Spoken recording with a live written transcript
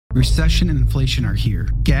Recession and inflation are here.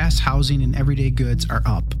 Gas, housing, and everyday goods are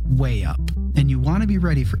up, way up. And you want to be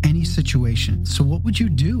ready for any situation. So what would you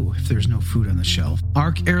do if there's no food on the shelf?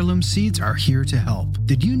 ARC Heirloom Seeds are here to help.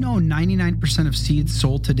 Did you know 99% of seeds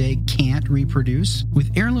sold today can't reproduce?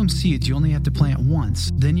 With heirloom seeds, you only have to plant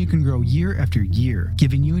once. Then you can grow year after year,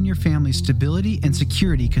 giving you and your family stability and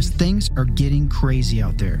security because things are getting crazy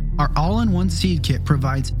out there. Our all-in-one seed kit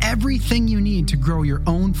provides everything you need to grow your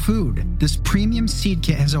own food. This premium seed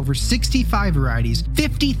kit has over 65 varieties,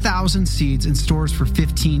 50,000 seeds in stores for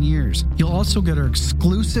 15 years. You'll also get our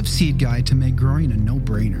exclusive seed guide to make growing a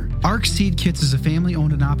no-brainer. ARC Seed Kits is a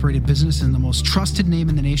family-owned and operated business and the most trusted name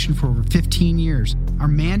in the nation for over 15 years. Our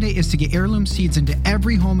mandate is to get heirloom seeds into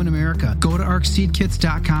every home in America. Go to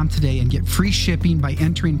arcseedkits.com today and get free shipping by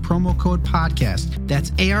entering promo code podcast. That's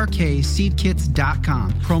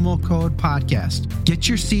ARKseedkits.com, promo code podcast. Get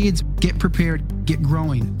your seeds, get prepared, get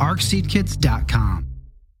growing. arcseedkits.com.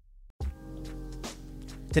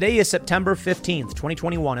 Today is September 15th,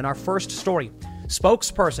 2021, and our first story.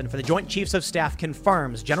 Spokesperson for the Joint Chiefs of Staff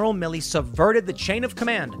confirms General Milley subverted the chain of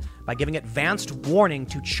command by giving advanced warning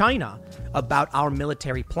to China about our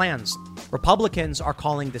military plans. Republicans are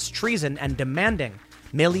calling this treason and demanding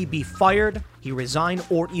Milley be fired, he resign,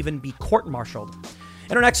 or even be court-martialed.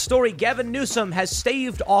 In our next story, Gavin Newsom has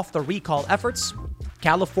staved off the recall efforts.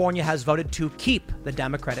 California has voted to keep the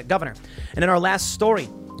Democratic governor. And in our last story,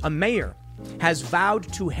 a mayor has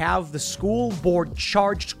vowed to have the school board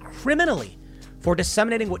charged criminally for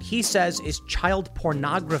disseminating what he says is child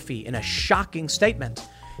pornography in a shocking statement.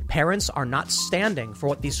 Parents are not standing for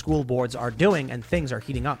what these school boards are doing, and things are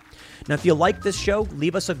heating up. Now, if you like this show,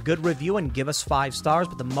 leave us a good review and give us 5 stars.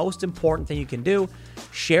 But the most important thing you can do,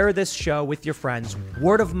 share this show with your friends.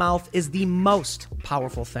 Word of mouth is the most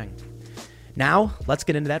powerful thing. Now, let's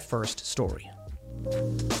get into that first story.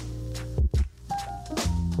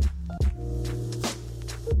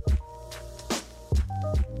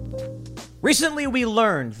 Recently, we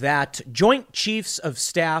learned that Joint Chiefs of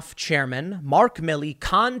Staff Chairman Mark Milley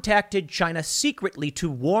contacted China secretly to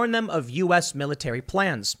warn them of U.S. military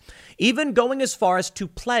plans, even going as far as to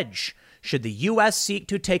pledge, should the U.S. seek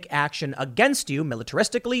to take action against you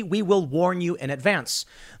militaristically, we will warn you in advance,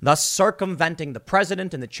 thus circumventing the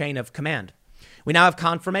president in the chain of command. We now have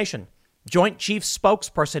confirmation. Joint Chiefs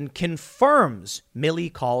spokesperson confirms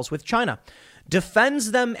Milley calls with China, defends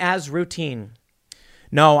them as routine.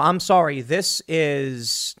 No, I'm sorry. This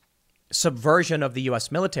is subversion of the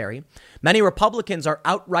U.S. military. Many Republicans are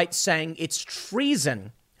outright saying it's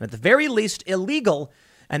treason, and at the very least illegal,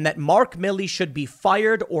 and that Mark Milley should be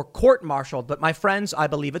fired or court-martialed. But my friends, I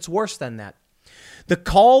believe it's worse than that.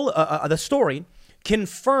 The story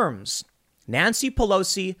confirms Nancy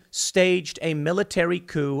Pelosi staged a military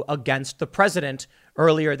coup against the president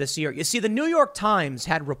earlier this year. You see, the New York Times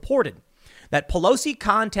had reported that Pelosi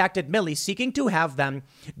contacted Milley seeking to have them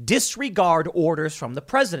disregard orders from the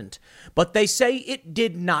president, but they say it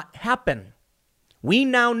did not happen. We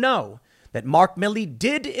now know that Mark Milley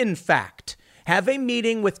did, in fact, have a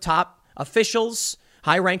meeting with top officials,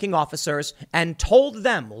 high-ranking officers, and told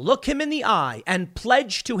them, look him in the eye and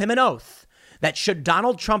pledge to him an oath that should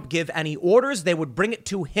Donald Trump give any orders, they would bring it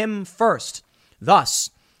to him first, thus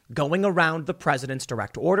going around the president's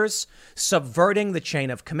direct orders, subverting the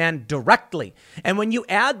chain of command directly. And when you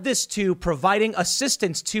add this to providing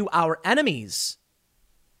assistance to our enemies,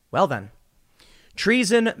 well then,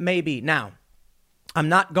 treason maybe. Now, I'm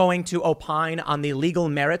not going to opine on the legal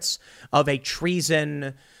merits of a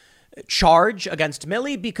treason charge against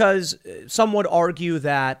Milley, because some would argue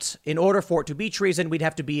that in order for it to be treason, we'd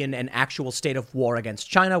have to be in an actual state of war against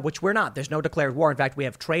China, which we're not. There's no declared war. In fact, we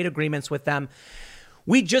have trade agreements with them.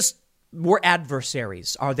 We're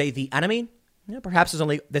adversaries. Are they the enemy? Yeah, perhaps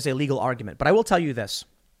there's a legal argument. But I will tell you this.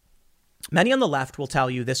 Many on the left will tell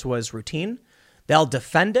you this was routine. They'll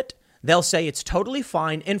defend it. They'll say it's totally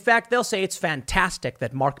fine. In fact, they'll say it's fantastic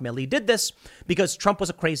that Mark Milley did this because Trump was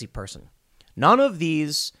a crazy person. None of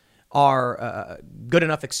these are good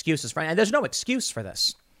enough excuses for it. And there's no excuse for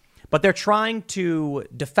this. But they're trying to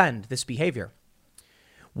defend this behavior.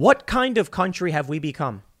 What kind of country have we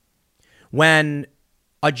become when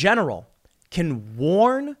a general can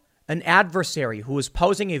warn an adversary who is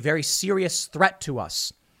posing a very serious threat to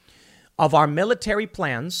us of our military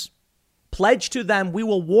plans, pledge to them, we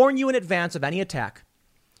will warn you in advance of any attack,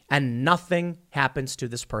 and nothing happens to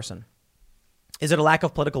this person? Is it a lack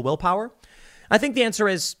of political willpower? I think the answer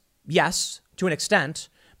is yes, to an extent.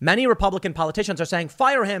 Many Republican politicians are saying,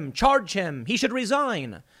 fire him, charge him, he should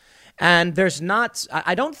resign. And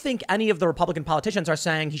I don't think any of the Republican politicians are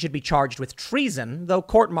saying he should be charged with treason, though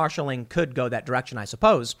court-martialing could go that direction, I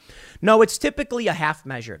suppose. No, it's typically a half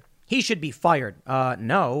measure. He should be fired.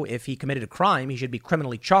 No, if he committed a crime, he should be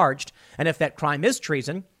criminally charged. And if that crime is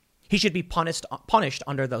treason, he should be punished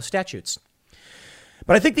under those statutes.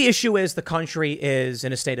 But I think the issue is the country is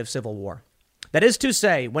in a state of civil war. That is to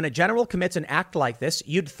say, when a general commits an act like this,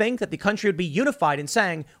 you'd think that the country would be unified in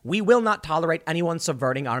saying, we will not tolerate anyone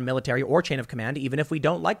subverting our military or chain of command, even if we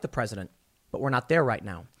don't like the president. But we're not there right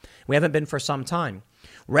now. We haven't been for some time.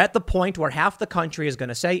 We're at the point where half the country is going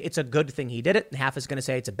to say it's a good thing he did it, and half is going to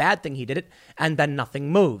say it's a bad thing he did it, and then nothing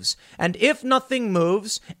moves. And if nothing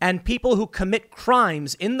moves, and people who commit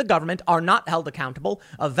crimes in the government are not held accountable,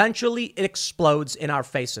 eventually it explodes in our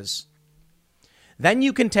faces. Then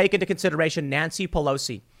you can take into consideration Nancy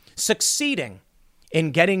Pelosi succeeding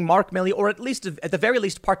in getting Mark Milley, or at the very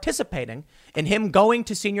least participating in him going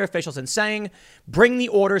to senior officials and saying, bring the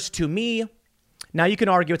orders to me. Now you can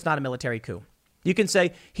argue it's not a military coup. You can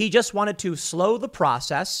say he just wanted to slow the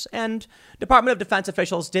process, and Department of Defense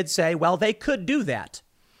officials did say, well, they could do that.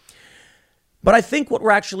 But I think what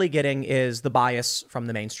we're actually getting is the bias from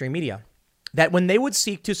the mainstream media. That when they would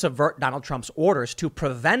seek to subvert Donald Trump's orders to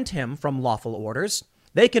prevent him from lawful orders,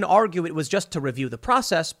 they can argue it was just to review the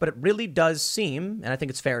process, but it really does seem, and I think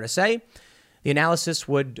it's fair to say, the analysis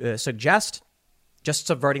would suggest just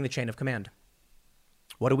subverting the chain of command.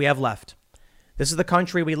 What do we have left? This is the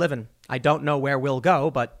country we live in. I don't know where we'll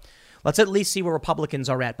go, but let's at least see where Republicans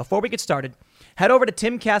are at. Before we get started, head over to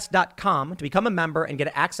timcast.com to become a member and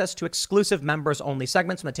get access to exclusive members-only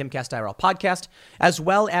segments from the Timcast IRL podcast, as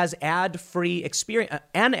well as ad-free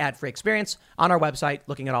experience on our website,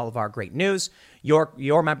 looking at all of our great news.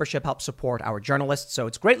 Your membership helps support our journalists, so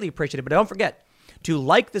it's greatly appreciated. But don't forget to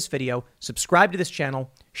like this video, subscribe to this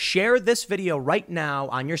channel, share this video right now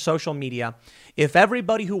on your social media. If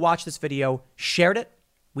everybody who watched this video shared it,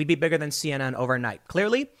 we'd be bigger than CNN overnight.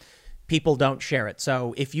 Clearly, people don't share it.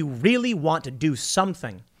 So if you really want to do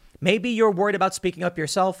something, maybe you're worried about speaking up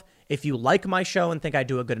yourself. If you like my show and think I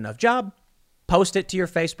do a good enough job, post it to your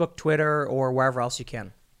Facebook, Twitter, or wherever else you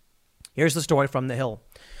can. Here's the story from The Hill.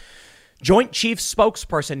 Joint Chiefs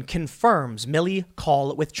spokesperson confirms Milley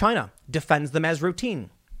call with China, defends them as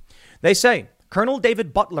routine. They say Colonel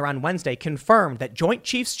David Butler on Wednesday confirmed that Joint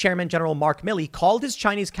Chiefs Chairman General Mark Milley called his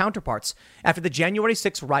Chinese counterparts after the January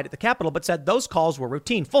 6th riot at the Capitol, but said those calls were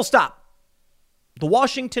routine. Full stop. The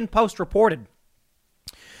Washington Post reported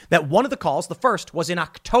that one of the calls, the first, was in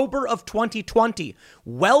October of 2020,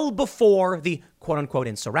 well before the quote-unquote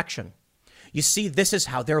insurrection. You see, this is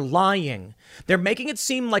how they're lying. They're making it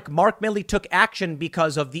seem like Mark Milley took action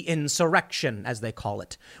because of the insurrection, as they call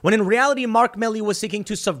it, when in reality, Mark Milley was seeking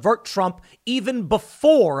to subvert Trump even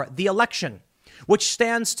before the election, which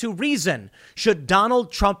stands to reason. Should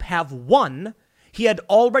Donald Trump have won, he had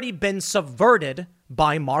already been subverted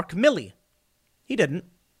by Mark Milley. He didn't.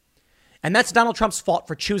 And that's Donald Trump's fault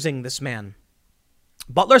for choosing this man.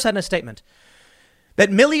 Butler said in a statement that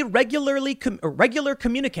Milley regularly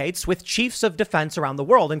communicates with chiefs of defense around the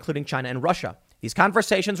world, including China and Russia. These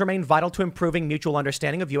conversations remain vital to improving mutual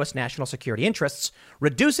understanding of U.S. national security interests,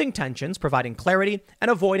 reducing tensions, providing clarity, and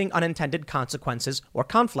avoiding unintended consequences or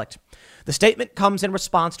conflict. The statement comes in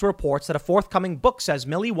response to reports that a forthcoming book says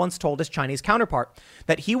Milley once told his Chinese counterpart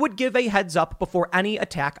that he would give a heads up before any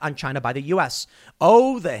attack on China by the U.S.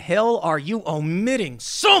 Oh, the hell are you omitting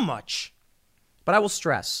so much? But I will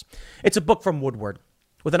stress, it's a book from Woodward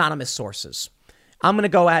with anonymous sources. I'm going to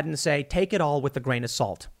go ahead and say, take it all with a grain of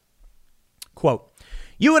salt. Quote,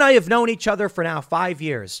 you and I have known each other for now 5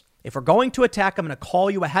 years. If we're going to attack, I'm going to call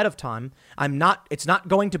you ahead of time. It's not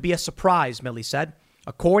going to be a surprise, Milley said,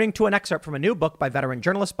 according to an excerpt from a new book by veteran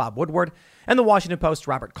journalist Bob Woodward and the Washington Post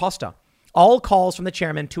Robert Costa. All calls from the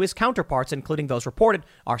chairman to his counterparts, including those reported,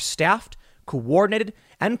 are staffed, coordinated,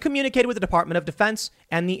 and communicated with the Department of Defense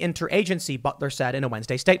and the interagency, Butler said in a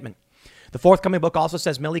Wednesday statement. The forthcoming book also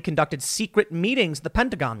says Milley conducted secret meetings at the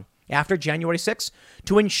Pentagon after January 6th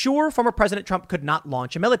to ensure former President Trump could not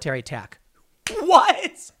launch a military attack.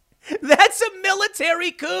 What? That's a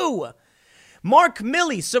military coup. Mark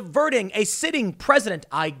Milley subverting a sitting president.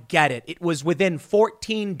 I get it. It was within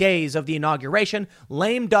 14 days of the inauguration.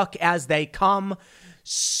 Lame duck as they come.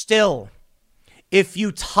 Still, if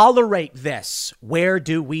you tolerate this, where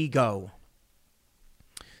do we go?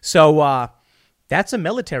 So that's a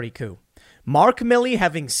military coup. Mark Milley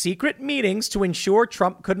having secret meetings to ensure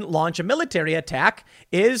Trump couldn't launch a military attack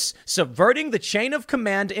is subverting the chain of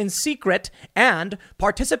command in secret and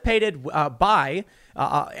participated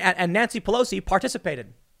and Nancy Pelosi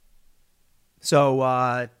participated.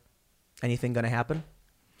 So anything going to happen?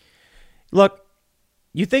 Look,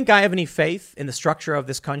 you think I have any faith in the structure of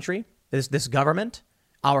this country, this government,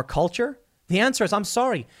 our culture? The answer is, I'm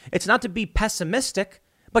sorry. It's not to be pessimistic,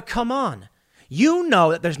 but come on. You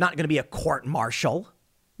know that there's not going to be a court martial.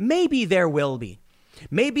 Maybe there will be.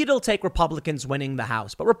 Maybe it'll take Republicans winning the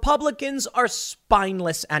House, but Republicans are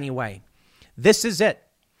spineless anyway. This is it.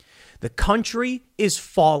 The country is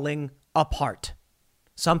falling apart.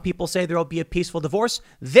 Some people say there will be a peaceful divorce.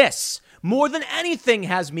 This, more than anything,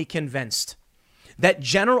 has me convinced that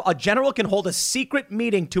a general can hold a secret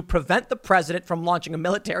meeting to prevent the president from launching a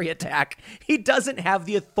military attack. He doesn't have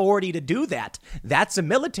the authority to do that. That's a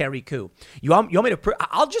military coup. You want me to?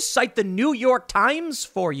 I'll just cite the New York Times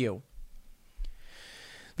for you.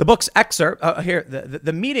 The book's excerpt here,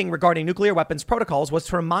 the meeting regarding nuclear weapons protocols was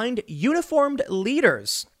to remind uniformed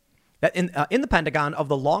leaders that in the Pentagon of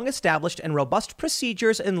the long-established and robust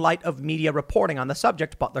procedures in light of media reporting on the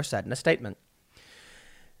subject, Butler said in a statement.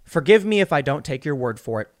 Forgive me if I don't take your word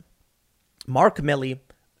for it. Mark Milley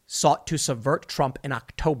sought to subvert Trump in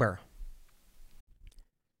October.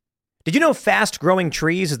 Did you know Fast Growing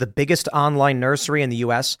Trees is the biggest online nursery in the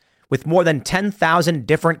U.S., with more than 10,000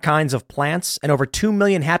 different kinds of plants and over 2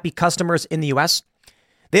 million happy customers in the U.S.?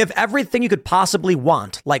 They have everything you could possibly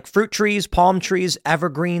want, like fruit trees, palm trees,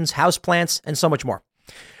 evergreens, houseplants, and so much more.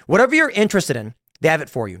 Whatever you're interested in, they have it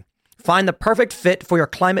for you. Find the perfect fit for your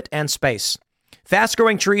climate and space. Fast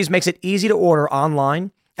Growing Trees makes it easy to order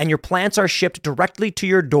online, and your plants are shipped directly to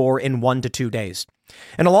your door in 1 to 2 days.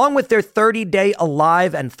 And along with their 30-day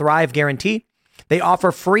Alive and Thrive guarantee, they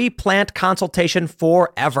offer free plant consultation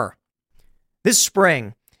forever. This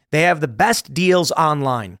spring, they have the best deals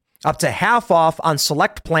online, up to half off on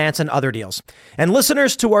select plants and other deals. And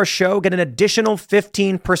listeners to our show get an additional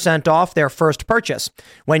 15% off their first purchase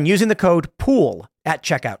when using the code POOL at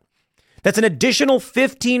checkout. That's an additional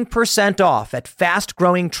 15% off at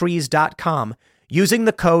fastgrowingtrees.com using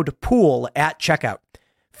the code POOL at checkout.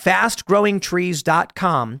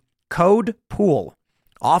 Fastgrowingtrees.com, code POOL.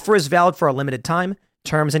 Offer is valid for a limited time.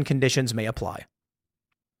 Terms and conditions may apply.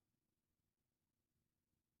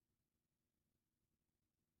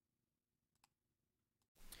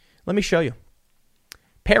 Let me show you.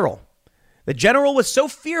 Peril. The general was so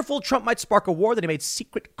fearful Trump might spark a war that he made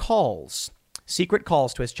secret calls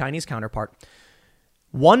to his Chinese counterpart.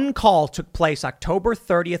 One call took place October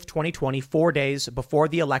 30th, 2020, 4 days before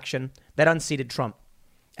the election that unseated Trump,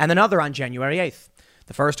 and another on January 8th.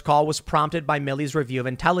 The first call was prompted by Milley's review of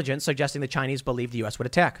intelligence, suggesting the Chinese believed the U.S. would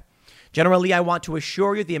attack. General Lee, I want to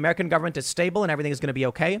assure you the American government is stable and everything is going to be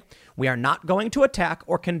okay. We are not going to attack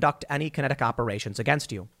or conduct any kinetic operations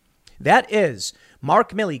against you. That is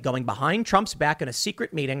Mark Milley going behind Trump's back in a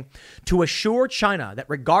secret meeting to assure China that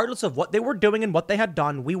regardless of what they were doing and what they had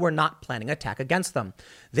done, we were not planning an attack against them.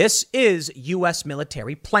 This is U.S.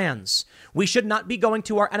 military plans. We should not be going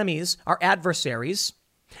to our enemies, our adversaries,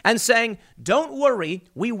 and saying, don't worry,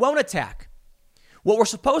 we won't attack. What we're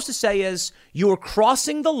supposed to say is, you are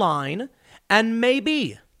crossing the line, and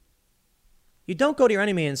maybe. You don't go to your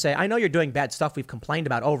enemy and say, I know you're doing bad stuff we've complained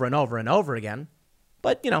about over and over and over again,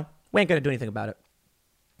 but, we ain't going to do anything about it.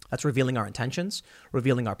 That's revealing our intentions,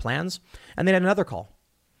 revealing our plans. And then another call.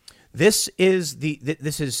 I'm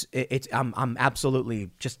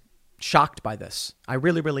absolutely just shocked by this. I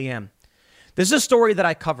really, really am. This is a story that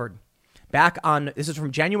I covered this is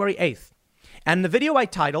from January 8th. And the video I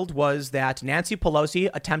titled was that Nancy Pelosi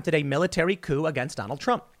attempted a military coup against Donald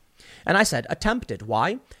Trump. And I said attempted.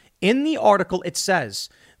 Why? In the article, it says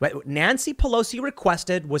what Nancy Pelosi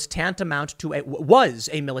requested was tantamount to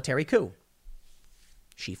a military coup.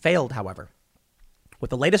 She failed, however.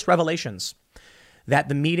 With the latest revelations that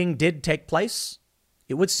the meeting did take place,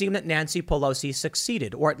 it would seem that Nancy Pelosi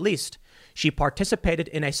succeeded, or at least she participated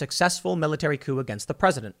in a successful military coup against the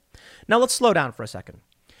president. Now, let's slow down for a second.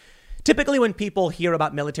 Typically, when people hear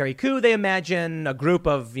about military coup, they imagine a group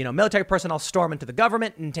of, military personnel storm into the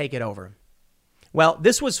government and take it over. Well,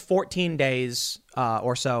 this was 14 days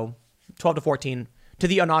or so, 12 to 14, to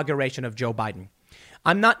the inauguration of Joe Biden.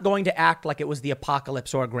 I'm not going to act like it was the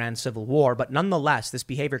apocalypse or a grand civil war, but nonetheless, this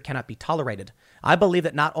behavior cannot be tolerated. I believe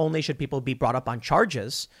that not only should people be brought up on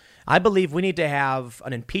charges, I believe we need to have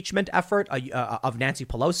an impeachment effort of Nancy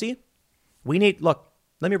Pelosi. Look,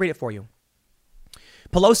 let me read it for you.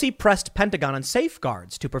 Pelosi pressed Pentagon on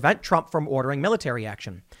safeguards to prevent Trump from ordering military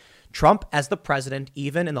action. Trump, as the president,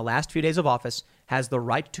 even in the last few days of office, has the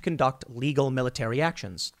right to conduct legal military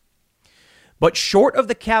actions. But short of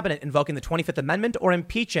the cabinet invoking the 25th Amendment or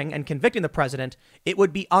impeaching and convicting the president, it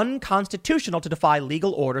would be unconstitutional to defy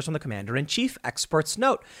legal orders from the commander-in-chief, experts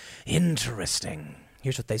note. Interesting.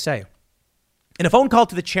 Here's what they say. In a phone call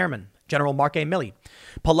to the chairman, General Mark A. Milley,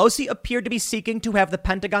 Pelosi appeared to be seeking to have the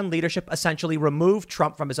Pentagon leadership essentially remove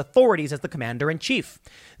Trump from his authorities as the commander-in-chief.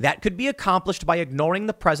 That could be accomplished by ignoring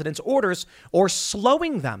the president's orders or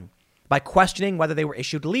slowing them by questioning whether they were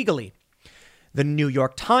issued legally. The New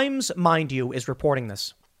York Times, mind you, is reporting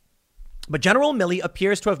this. But General Milley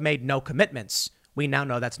appears to have made no commitments. We now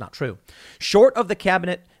know that's not true. Short of the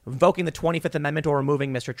cabinet invoking the 25th Amendment or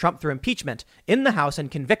removing Mr. Trump through impeachment in the House and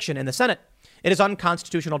conviction in the Senate, it is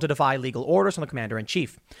unconstitutional to defy legal orders from the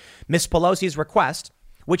commander-in-chief. Ms. Pelosi's request,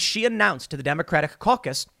 which she announced to the Democratic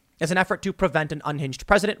caucus as an effort to prevent an unhinged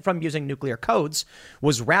president from using nuclear codes,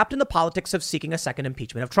 was wrapped in the politics of seeking a second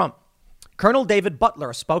impeachment of Trump. Colonel David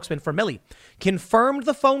Butler, a spokesman for Milley, confirmed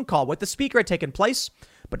the phone call with the speaker had taken place,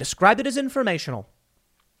 but described it as informational.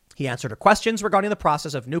 He answered her questions regarding the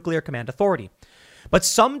process of nuclear command authority. But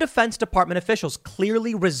some Defense Department officials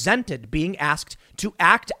clearly resented being asked to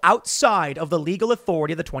act outside of the legal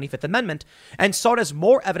authority of the 25th Amendment and saw it as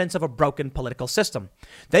more evidence of a broken political system.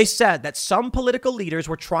 They said that some political leaders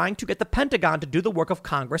were trying to get the Pentagon to do the work of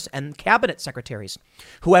Congress and cabinet secretaries,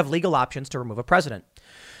 who have legal options to remove a president.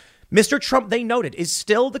 Mr. Trump, they noted, is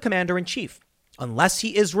still the commander-in-chief. Unless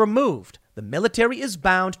he is removed, the military is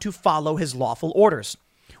bound to follow his lawful orders.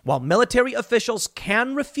 While military officials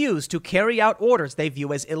can refuse to carry out orders they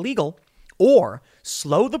view as illegal or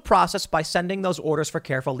slow the process by sending those orders for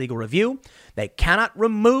careful legal review, they cannot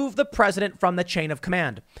remove the president from the chain of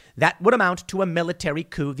command. That would amount to a military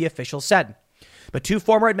coup, the official said. But two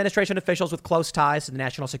former administration officials with close ties to the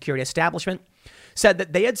national security establishment said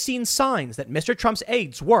that they had seen signs that Mr. Trump's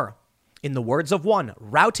aides were, in the words of one,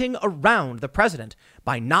 routing around the president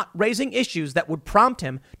by not raising issues that would prompt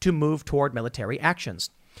him to move toward military actions.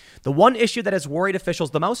 The one issue that has worried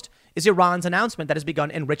officials the most is Iran's announcement that has begun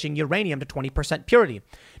enriching uranium to 20% purity,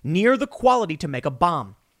 near the quality to make a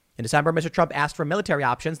bomb. In December, Mr. Trump asked for military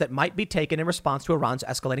options that might be taken in response to Iran's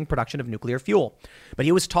escalating production of nuclear fuel. But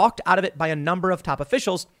he was talked out of it by a number of top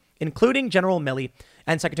officials, including General Milley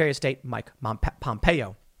and Secretary of State Mike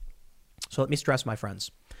Pompeo. So let me stress, my friends.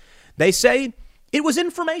 They say it was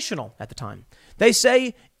informational at the time. They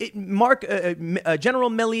say General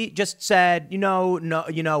Milley just said,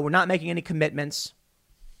 we're not making any commitments.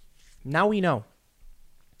 Now we know.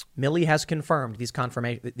 Milley has confirmed these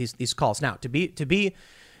calls. Now, to be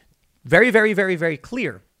very, very, very, very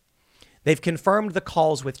clear, they've confirmed the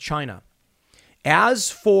calls with China. As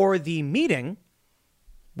for the meeting,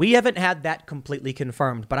 we haven't had that completely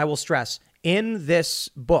confirmed. But I will stress, in this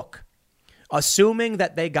book, assuming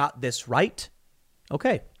that they got this right,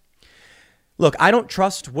 okay. Look, I don't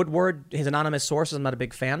trust Woodward, his anonymous sources. I'm not a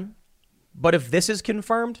big fan. But if this is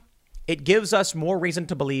confirmed, it gives us more reason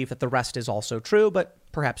to believe that the rest is also true, but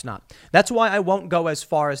perhaps not. That's why I won't go as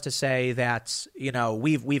far as to say that,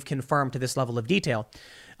 we've confirmed to this level of detail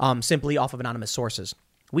simply off of anonymous sources.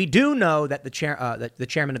 We do know that the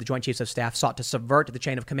chairman of the Joint Chiefs of Staff sought to subvert the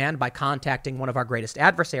chain of command by contacting one of our greatest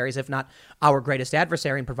adversaries, if not our greatest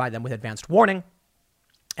adversary, and provide them with advanced warning.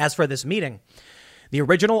 As for this meeting, the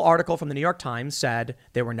original article from the New York Times said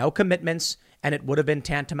there were no commitments and it would have been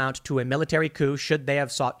tantamount to a military coup should they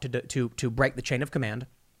have sought to break the chain of command.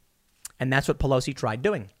 And that's what Pelosi tried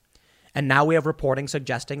doing. And now we have reporting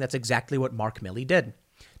suggesting that's exactly what Mark Milley did.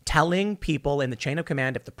 Telling people in the chain of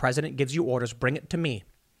command, if the president gives you orders, bring it to me.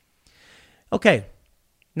 Okay,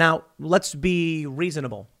 now let's be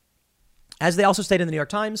reasonable. As they also stated in the New York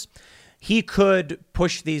Times, he could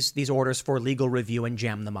push these orders for legal review and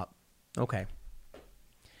jam them up. Okay.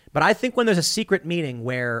 But I think when there's a secret meeting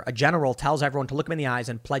where a general tells everyone to look him in the eyes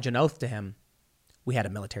and pledge an oath to him, we had a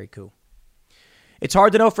military coup. It's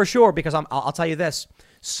hard to know for sure because I'll tell you this.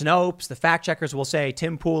 Snopes, the fact checkers will say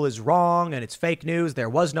Tim Pool is wrong and it's fake news. There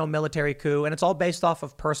was no military coup, and it's all based off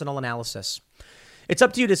of personal analysis. It's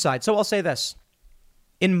up to you to decide. So I'll say this.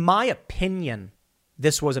 In my opinion,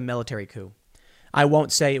 this was a military coup. I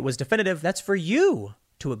won't say it was definitive. That's for you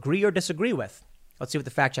to agree or disagree with. Let's see what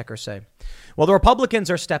the fact checkers say. Well, the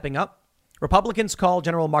Republicans are stepping up. Republicans call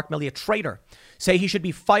General Mark Milley a traitor, say he should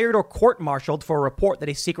be fired or court-martialed for a report that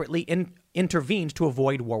he secretly intervened to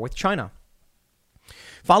avoid war with China.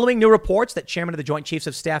 Following new reports that Chairman of the Joint Chiefs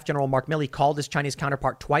of Staff, General Mark Milley, called his Chinese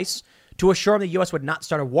counterpart twice to assure him the U.S. would not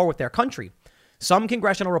start a war with their country, some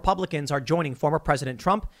congressional Republicans are joining former President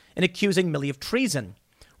Trump in accusing Milley of treason,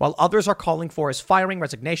 while others are calling for his firing,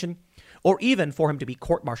 resignation, or even for him to be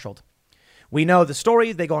court-martialed. We know the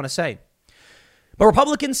story, they go on to say. But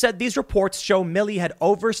Republicans said these reports show Milley had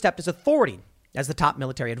overstepped his authority as the top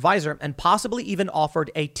military advisor and possibly even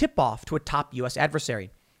offered a tip-off to a top U.S. adversary.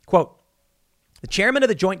 Quote, the chairman of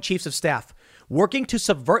the Joint Chiefs of Staff Working to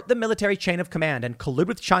subvert the military chain of command and collude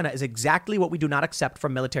with China is exactly what we do not accept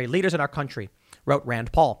from military leaders in our country, wrote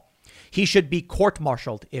Rand Paul. He should be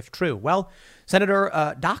court-martialed if true. Well,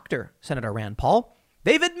 Dr. Senator Rand Paul,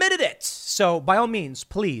 they've admitted it. So by all means,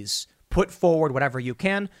 please put forward whatever you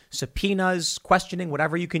can, subpoenas, questioning,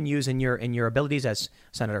 whatever you can use in your abilities as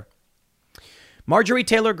senator. Marjorie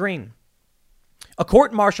Taylor Greene. A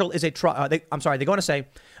court-martial is a trial. They're going to say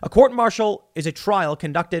a court-martial is a trial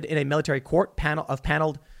conducted in a military court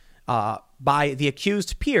paneled by the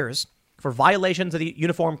accused peers for violations of the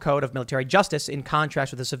Uniform Code of Military Justice, in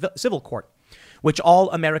contrast with the civil court, which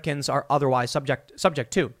all Americans are otherwise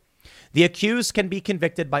subject to. The accused can be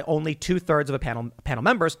convicted by only 2/3 of a panel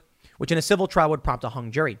members, which in a civil trial would prompt a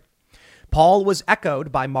hung jury. Paul was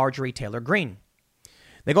echoed by Marjorie Taylor Greene.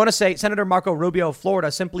 They're going to say Senator Marco Rubio of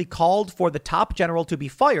Florida simply called for the top general to be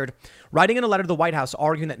fired, writing in a letter to the White House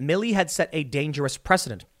arguing that Milley had set a dangerous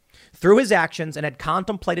precedent through his actions and had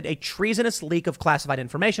contemplated a treasonous leak of classified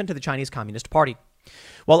information to the Chinese Communist Party.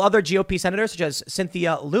 While other GOP senators such as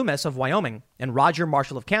Cynthia Lummis of Wyoming and Roger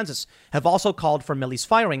Marshall of Kansas have also called for Milley's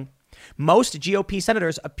firing, most GOP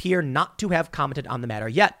senators appear not to have commented on the matter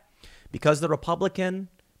yet because the Republican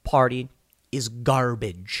Party is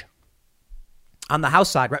garbage. On the House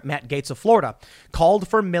side, Rep. Matt Gaetz of Florida called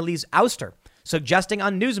for Milley's ouster, suggesting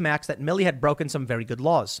on Newsmax that Milley had broken some very good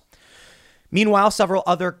laws. Meanwhile, several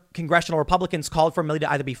other congressional Republicans called for Milley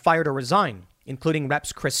to either be fired or resign, including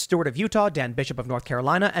Reps. Chris Stewart of Utah, Dan Bishop of North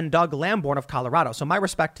Carolina, and Doug Lamborn of Colorado. So my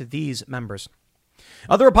respect to these members.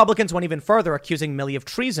 Other Republicans went even further, accusing Milley of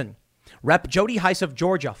treason. Rep. Jody Hice of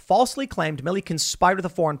Georgia falsely claimed Milley conspired with a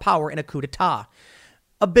foreign power in a coup d'etat.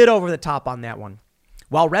 A bit over the top on that one.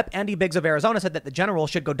 While Rep. Andy Biggs of Arizona said that the general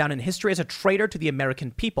should go down in history as a traitor to the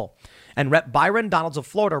American people. And Rep. Byron Donalds of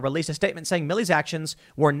Florida released a statement saying Milley's actions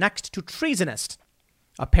were next to treasonous.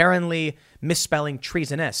 Apparently misspelling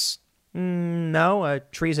treasonous. No, a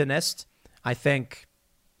treasonist. I think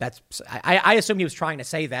that's... I assume he was trying to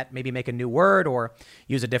say that, maybe make a new word or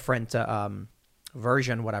use a different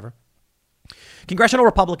version, whatever. Congressional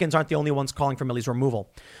Republicans aren't the only ones calling for Milley's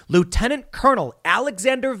removal. Lieutenant Colonel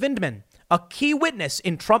Alexander Vindman, a key witness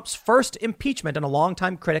in Trump's first impeachment and a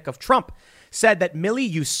longtime critic of Trump, said that Milley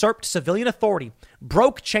usurped civilian authority,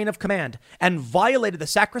 broke chain of command, and violated the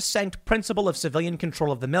sacrosanct principle of civilian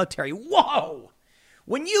control of the military. Whoa!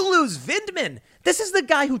 When you lose Vindman, this is the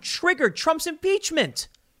guy who triggered Trump's impeachment.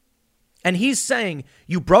 And he's saying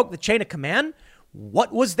you broke the chain of command?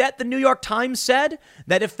 What was that the New York Times said?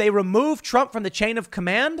 That if they remove Trump from the chain of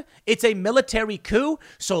command, it's a military coup?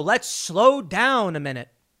 So let's slow down a minute.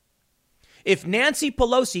 If Nancy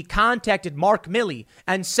Pelosi contacted Mark Milley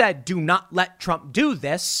and said, do not let Trump do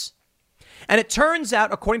this, and it turns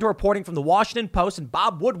out, according to reporting from the Washington Post and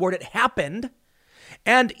Bob Woodward, it happened,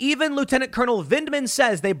 and even Lieutenant Colonel Vindman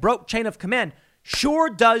says they broke chain of command, sure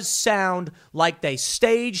does sound like they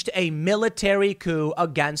staged a military coup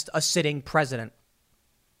against a sitting president.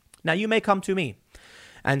 Now, you may come to me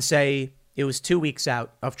and say it was 2 weeks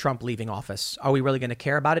out of Trump leaving office. Are we really going to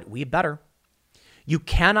care about it? We better. You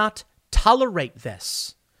cannot tolerate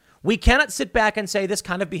this. We cannot sit back and say this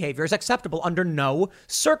kind of behavior is acceptable under no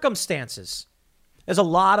circumstances. There's a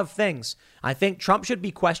lot of things I think Trump should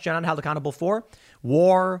be questioned on, held accountable for.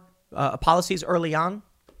 War policies early on,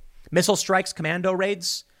 missile strikes, commando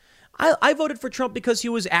raids. I voted for Trump because he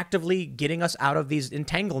was actively getting us out of these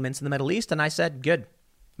entanglements in the Middle East. And I said, good,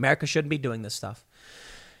 America shouldn't be doing this stuff.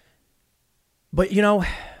 But, you know,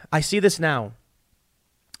 I see this now,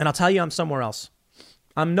 and I'll tell you, I'm somewhere else.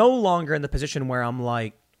 I'm no longer in the position where I'm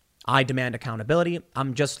like, I demand accountability.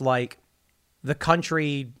 I'm just like, the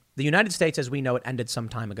country, the United States as we know it, ended some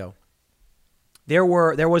time ago. There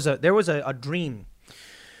was a dream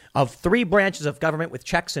of 3 branches of government with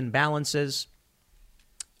checks and balances,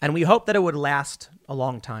 and we hoped that it would last a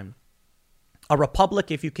long time. A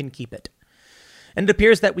republic if you can keep it. And it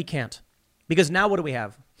appears that we can't. Because now what do we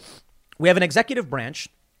have? We have an executive branch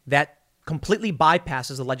that completely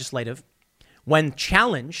bypasses the legislative. When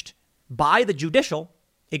challenged by the judicial,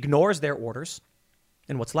 ignores their orders,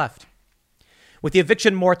 and what's left? With the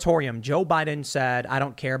eviction moratorium, Joe Biden said, I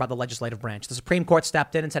don't care about the legislative branch. The Supreme Court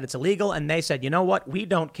stepped in and said it's illegal, and they said, you know what? We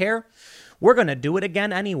don't care. We're going to do it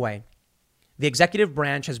again anyway. The executive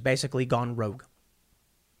branch has basically gone rogue.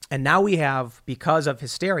 And now we have, because of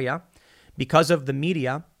hysteria, because of the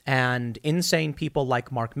media and insane people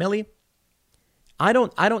like Mark Milley, I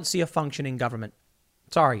don't see a functioning government.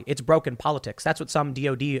 Sorry, it's broken politics. That's what some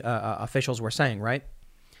DOD officials were saying, right?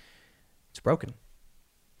 It's broken.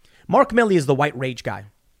 Mark Milley is the white rage guy,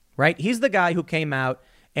 right? He's the guy who came out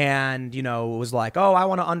and, was like, oh, I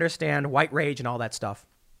want to understand white rage and all that stuff.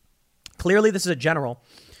 Clearly, this is a general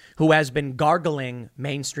who has been gargling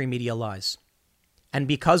mainstream media lies. And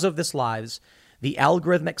because of this lies, the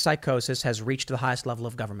algorithmic psychosis has reached the highest level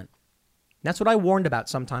of government. That's what I warned about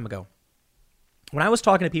some time ago. When I was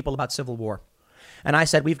talking to people about civil war, and I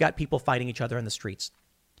said, we've got people fighting each other in the streets.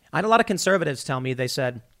 I had a lot of conservatives tell me, they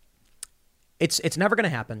said, it's never going to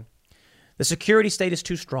happen. The security state is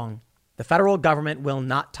too strong. The federal government will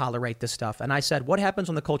not tolerate this stuff. And I said, what happens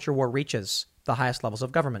when the culture war reaches the highest levels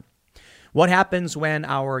of government? What happens when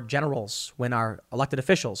our generals, when our elected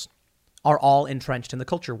officials are all entrenched in the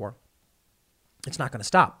culture war? It's not going to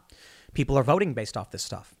stop. People are voting based off this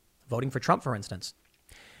stuff, voting for Trump, for instance.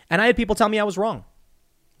 And I had people tell me I was wrong.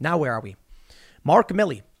 Now, where are we? Mark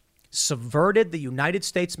Milley subverted the United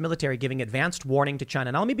States military, giving advanced warning to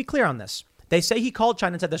China. Now, let me be clear on this. They say he called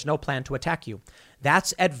China and said there's no plan to attack you.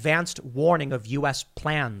 That's advanced warning of U.S.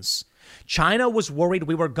 plans. China was worried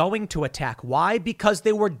we were going to attack. Why? Because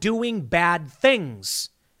they were doing bad things.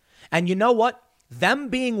 And you know what? Them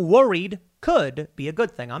being worried could be a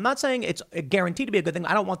good thing. I'm not saying it's guaranteed to be a good thing.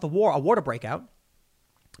 I don't want a war to break out.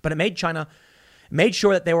 But it made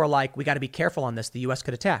sure that they were like, we got to be careful on this. The U.S.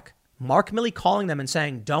 could attack. Mark Milley calling them and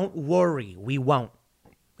saying, don't worry, we won't.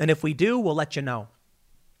 And if we do, we'll let you know.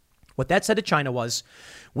 What that said to China was,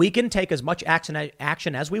 we can take as much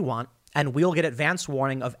action as we want, and we'll get advance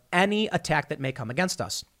warning of any attack that may come against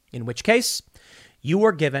us. In which case, you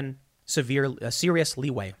are given serious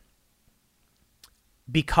leeway.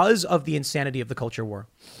 Because of the insanity of the culture war,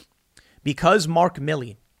 because Mark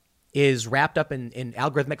Milley is wrapped up in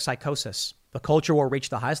algorithmic psychosis, the culture war reached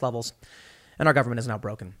the highest levels, and our government is now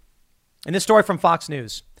broken. In this story from Fox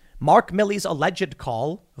News, Mark Milley's alleged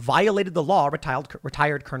call violated the law,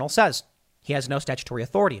 retired colonel says. He has no statutory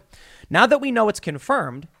authority. Now that we know it's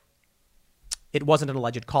confirmed, it wasn't an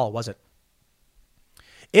alleged call, was it?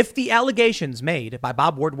 If the allegations made by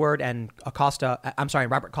Bob Woodward and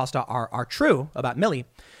Robert Costa are true about Milley,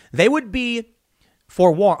 they would be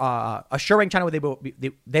assuring China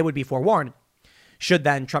they would be forewarned should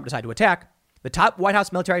then Trump decide to attack. The top White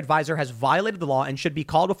House military advisor has violated the law and should be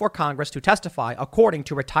called before Congress to testify, according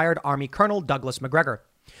to retired Army Colonel Douglas Macgregor.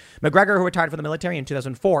 Macgregor, who retired from the military in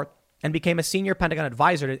 2004 and became a senior Pentagon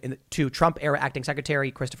advisor to Trump-era acting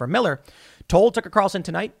secretary Christopher Miller, told Tucker Carlson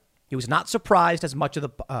tonight he was not surprised as much of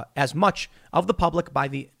the public by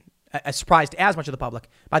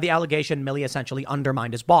the allegation Milley essentially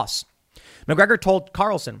undermined his boss. Macgregor told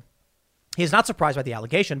Carlson he is not surprised by the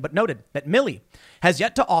allegation, but noted that Milley has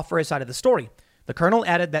yet to offer his side of the story. The colonel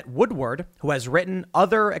added that Woodward, who has written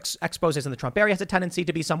other exposés in the Trump area, has a tendency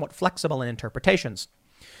to be somewhat flexible in interpretations.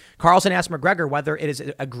 Carlson asked Macgregor whether it is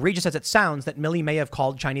egregious as it sounds that Milley may have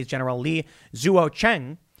called Chinese General Li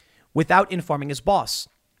Zuocheng without informing his boss.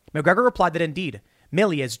 Macgregor replied that indeed,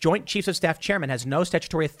 Milley, as Joint Chiefs of Staff chairman, has no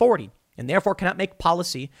statutory authority and therefore cannot make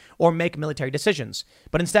policy or make military decisions,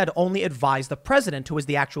 but instead only advise the president, who is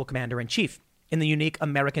the actual commander-in-chief, in the unique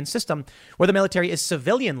American system where the military is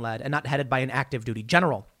civilian-led and not headed by an active duty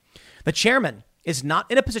general. The chairman is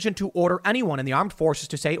not in a position to order anyone in the armed forces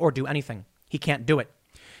to say or do anything. He can't do it.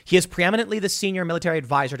 He is preeminently the senior military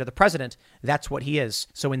advisor to the president. That's what he is.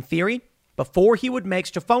 So in theory, before he would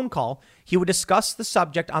make a phone call, he would discuss the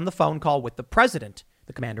subject on the phone call with the president,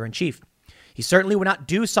 the commander-in-chief. He certainly would not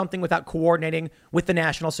do something without coordinating with the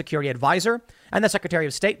National Security Advisor and the Secretary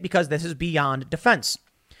of State, because this is beyond defense.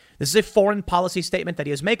 This is a foreign policy statement that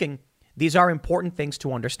he is making. These are important things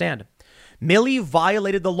to understand. Milley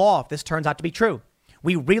violated the law if this turns out to be true.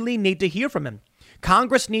 We really need to hear from him.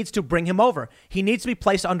 Congress needs to bring him over. He needs to be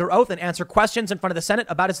placed under oath and answer questions in front of the Senate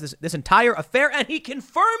about this entire affair, and he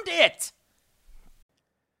confirmed it.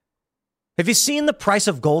 Have you seen the price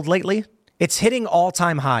of gold lately? It's hitting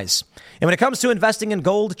all-time highs. And when it comes to investing in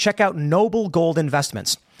gold, check out Noble Gold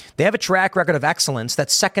Investments. They have a track record of excellence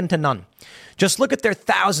that's second to none. Just look at their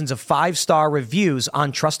thousands of five-star reviews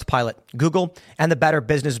on Trustpilot, Google, and the Better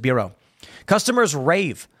Business Bureau. Customers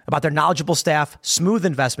rave about their knowledgeable staff, smooth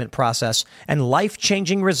investment process, and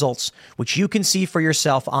life-changing results, which you can see for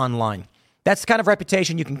yourself online. That's the kind of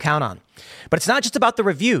reputation you can count on. But it's not just about the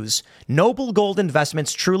reviews. Noble Gold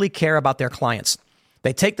Investments truly care about their clients.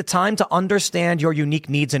 They take the time to understand your unique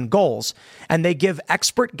needs and goals, and they give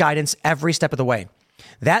expert guidance every step of the way.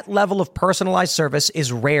 That level of personalized service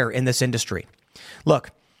is rare in this industry. Look,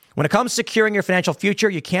 when it comes to securing your financial future,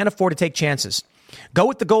 you can't afford to take chances. Go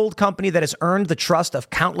with the gold company that has earned the trust of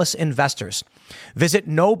countless investors. Visit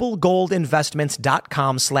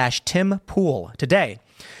noblegoldinvestments.com/TimPool today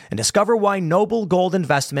and discover why Noble Gold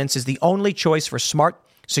Investments is the only choice for smart,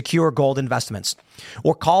 secure gold investments.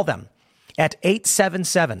 Or call them at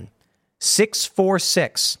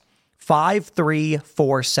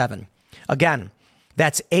 877-646-5347. Again,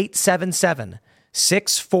 that's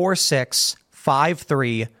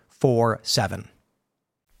 877-646-5347.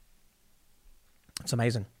 It's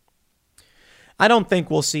amazing. I don't think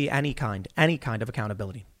we'll see any kind of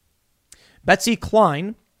accountability. Betsy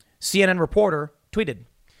Klein, CNN reporter, tweeted,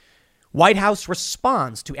 White House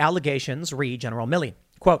responds to allegations re General Milley.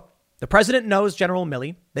 Quote, the president knows General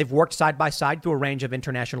Milley. They've worked side by side through a range of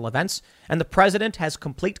international events, and the president has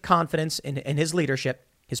complete confidence in his leadership,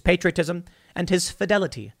 his patriotism, and his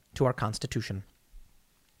fidelity to our Constitution.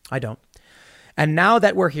 I don't. And now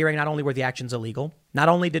that we're hearing not only were the actions illegal, not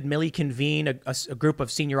only did Milley convene a group of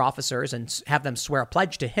senior officers and have them swear a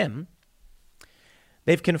pledge to him,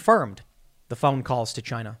 they've confirmed the phone calls to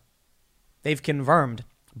China. They've confirmed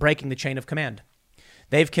breaking the chain of command.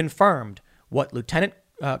 They've confirmed what Lieutenant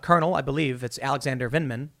Colonel, I believe it's Alexander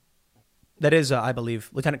Vindman, that is, I believe,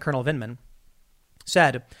 Lieutenant Colonel Vindman,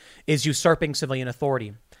 said is usurping civilian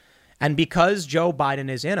authority. And because Joe Biden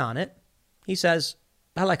is in on it, he says,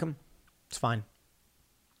 I like him. It's fine.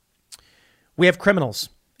 We have criminals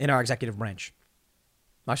in our executive branch.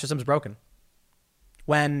 Our system's broken.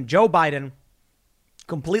 When Joe Biden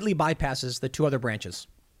completely bypasses the two other branches,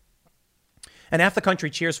 and half the country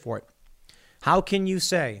cheers for it, how can you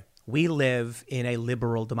say we live in a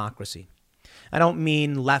liberal democracy? I don't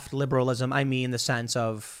mean left liberalism. I mean the sense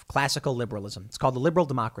of classical liberalism. It's called the liberal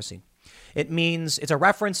democracy. It means it's a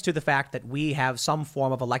reference to the fact that we have some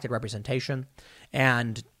form of elected representation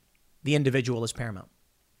and the individual is paramount.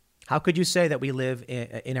 How could you say that we live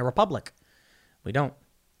in a republic? We don't.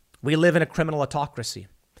 We live in a criminal autocracy.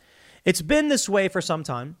 It's been this way for some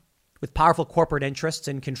time, with powerful corporate interests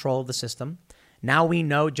in control of the system. Now we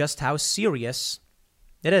know just how serious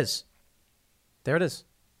it is. There it is.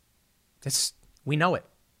 We know it.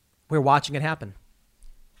 We're watching it happen.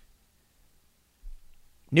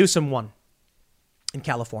 Newsom won in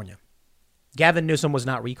California. Gavin Newsom was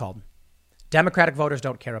not recalled. Democratic voters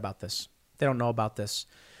don't care about this. They don't know about this.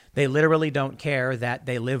 They literally don't care that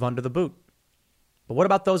they live under the boot. But what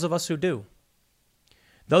about those of us who do?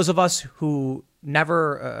 Those of us who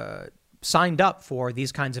never signed up for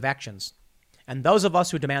these kinds of actions. And those of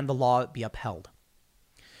us who demand the law be upheld.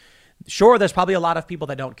 Sure, there's probably a lot of people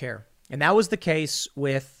that don't care. And that was the case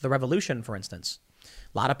with the revolution, for instance.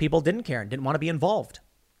 A lot of people didn't care and didn't want to be involved.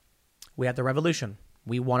 We had the revolution.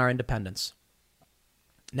 We won our independence.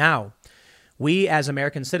 Now, we as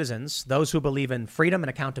American citizens, those who believe in freedom and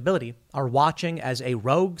accountability, are watching as a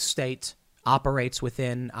rogue state operates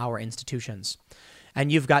within our institutions.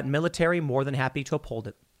 And you've got military more than happy to uphold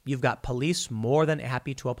it. You've got police more than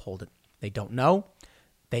happy to uphold it. They don't know.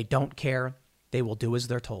 They don't care. They will do as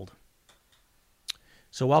they're told.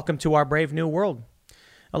 So welcome to our brave new world.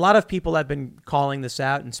 A lot of people have been calling this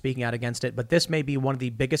out and speaking out against it, but this may be one of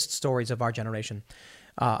the biggest stories of our generation.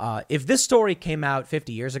 If this story came out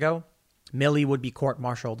 50 years ago, Milley would be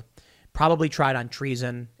court-martialed, probably tried on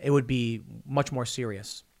treason. It would be much more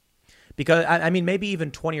serious. Because, I mean, maybe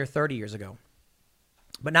even 20 or 30 years ago.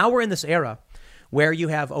 But now we're in this era where you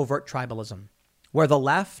have overt tribalism, where the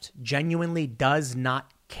left genuinely does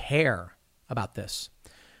not care about this.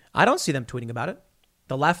 I don't see them tweeting about it.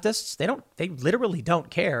 The leftists, they literally don't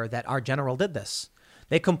care that our general did this.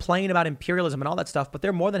 They complain about imperialism and all that stuff, but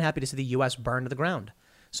they're more than happy to see the U.S. burn to the ground.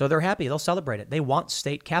 So they're happy. They'll celebrate it. They want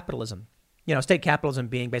state capitalism. You know, state capitalism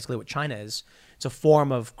being basically what China is. It's a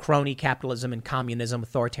form of crony capitalism and communism,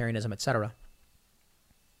 authoritarianism, etc.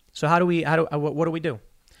 So what do we do?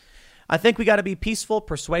 I think we got to be peaceful,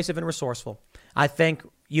 persuasive, and resourceful. I think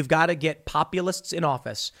you've got to get populists in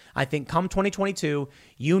office. I think come 2022,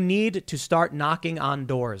 you need to start knocking on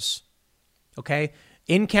doors. Okay?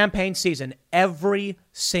 In campaign season, every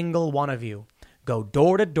single one of you go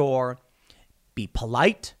door to door, be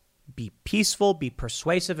polite, be peaceful, be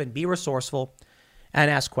persuasive, and be resourceful,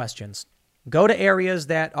 and ask questions. Go to areas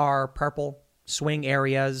that are purple, swing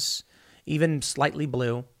areas, even slightly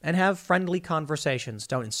blue, and have friendly conversations.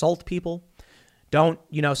 Don't insult people. Don't,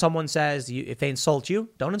 someone says, if they insult you,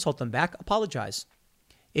 don't insult them back. Apologize.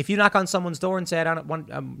 If you knock on someone's door and say, I don't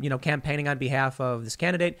want, campaigning on behalf of this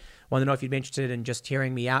candidate, want to know if you'd be interested in just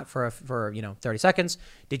hearing me out for 30 seconds.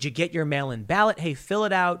 Did you get your mail-in ballot? Hey, fill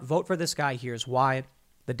it out. Vote for this guy. Here's why.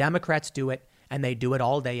 The Democrats do it, and they do it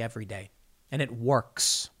all day, every day. And it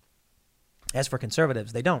works. As for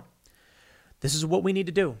conservatives, they don't. This is what we need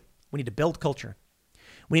to do. We need to build culture.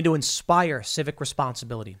 We need to inspire civic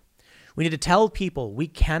responsibility. We need to tell people we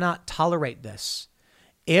cannot tolerate this.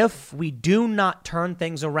 If we do not turn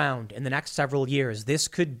things around in the next several years, this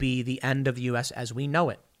could be the end of the U.S. as we know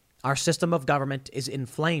it. Our system of government is in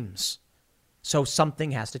flames. So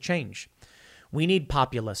something has to change. We need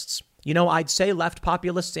populists. I'd say left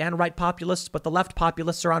populists and right populists, but the left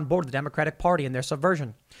populists are on board with the Democratic Party and their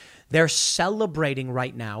subversion. They're celebrating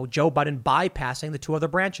right now Joe Biden bypassing the two other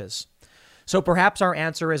branches. So perhaps our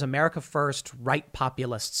answer is America first, right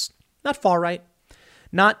populists. Not far right,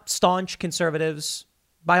 not staunch conservatives.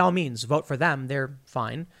 By all means, vote for them. They're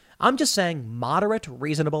fine. I'm just saying moderate,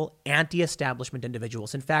 reasonable, anti-establishment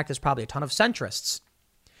individuals. In fact, there's probably a ton of centrists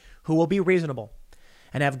who will be reasonable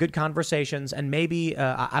and have good conversations. And maybe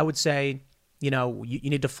I would say, you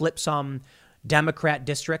need to flip some Democrat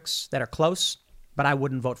districts that are close, but I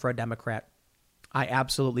wouldn't vote for a Democrat. I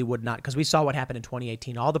absolutely would not, because we saw what happened in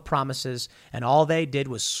 2018. All the promises and all they did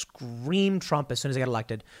was scream Trump as soon as they got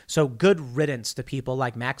elected. So good riddance to people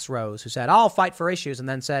like Max Rose, who said, I'll fight for issues, and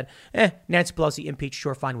then said, Nancy Pelosi impeached,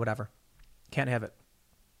 sure, fine, whatever. Can't have it.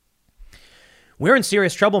 We're in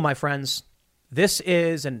serious trouble, my friends. This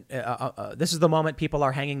is the moment people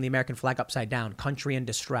are hanging the American flag upside down, country in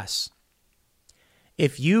distress.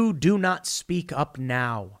 If you do not speak up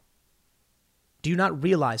now, do you not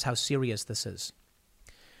realize how serious this is?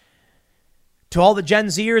 To all the Gen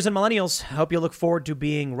Zers and millennials, I hope you look forward to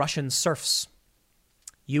being Russian serfs.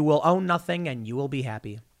 You will own nothing and you will be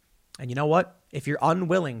happy. And you know what? If you're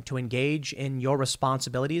unwilling to engage in your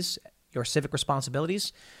responsibilities, your civic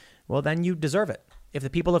responsibilities, well, then you deserve it. If the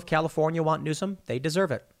people of California want Newsom, they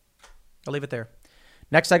deserve it. I'll leave it there.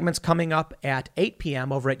 Next segment's coming up at 8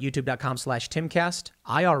 p.m. over at youtube.com/Timcast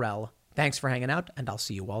IRL. Thanks for hanging out, and I'll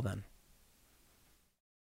see you all then.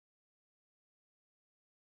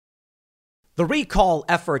 The recall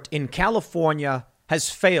effort in California has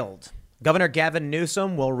failed. Governor Gavin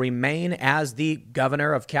Newsom will remain as the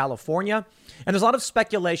governor of California. And there's a lot of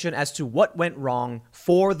speculation as to what went wrong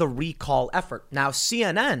for the recall effort. Now,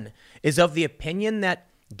 CNN is of the opinion that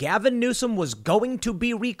Gavin Newsom was going to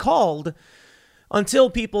be recalled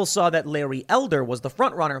until people saw that Larry Elder was the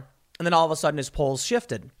front runner. And then all of a sudden his polls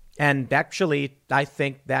shifted. And actually, I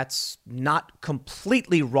think that's not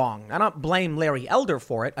completely wrong. I don't blame Larry Elder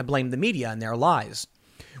for it. I blame the media and their lies.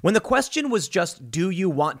 When the question was just, do you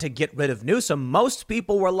want to get rid of Newsom? Most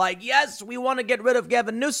people were like, yes, we want to get rid of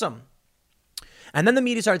Gavin Newsom. And then the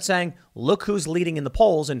media started saying, look who's leading in the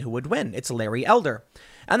polls and who would win. It's Larry Elder.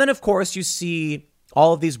 And then, of course, you see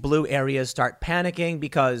all of these blue areas start panicking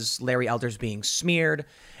because Larry Elder's being smeared.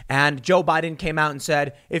 And Joe Biden came out and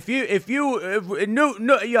said, if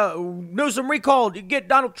Newsom recalled, you get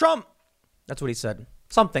Donald Trump. That's what he said.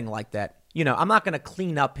 Something like that. I'm not going to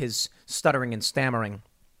clean up his stuttering and stammering,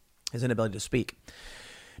 his inability to speak.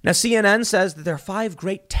 Now, CNN says that there are 5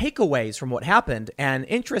 great takeaways from what happened. And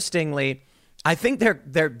interestingly, I think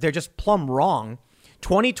they're just plumb wrong.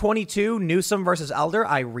 2022 Newsom versus Elder,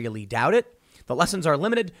 I really doubt it. The lessons are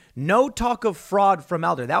limited. No talk of fraud from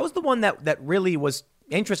Elder. That was the one that really was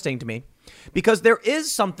interesting to me, because there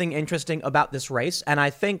is something interesting about this race. And I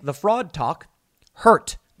think the fraud talk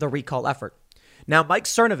hurt the recall effort. Now, Mike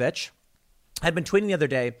Cernovich had been tweeting the other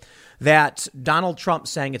day that Donald Trump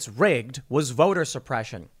saying it's rigged was voter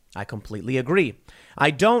suppression. I completely agree.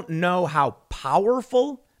 I don't know how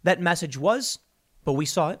powerful that message was, but we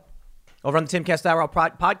saw it over on the Timcast Hour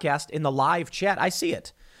podcast in the live chat. I see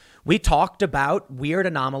it. We talked about weird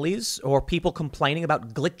anomalies or people complaining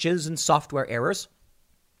about glitches and software errors.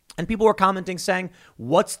 And people were commenting saying,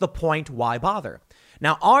 what's the point? Why bother?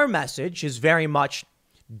 Now, our message is very much,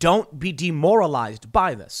 don't be demoralized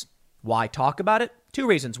by this. Why talk about it? 2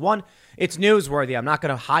 reasons. 1, it's newsworthy. I'm not going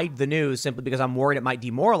to hide the news simply because I'm worried it might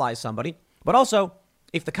demoralize somebody. But also,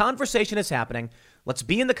 if the conversation is happening, let's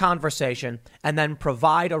be in the conversation and then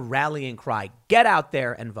provide a rallying cry. Get out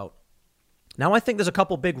there and vote. Now, I think there's a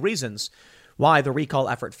couple big reasons why the recall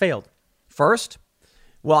effort failed. First,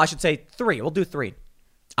 well, I should say 3. We'll do 3.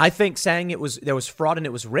 I think saying there was fraud and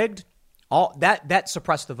it was rigged, all that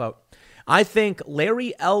suppressed the vote. I think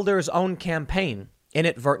Larry Elder's own campaign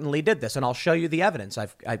inadvertently did this, and I'll show you the evidence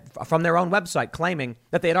from their own website claiming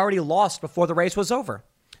that they had already lost before the race was over.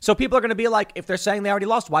 So people are going to be like, if they're saying they already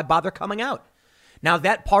lost, why bother coming out? Now,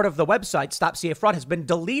 that part of the website, Stop CA Fraud, has been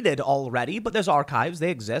deleted already, but there's archives. They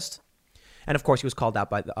exist. And of course, he was called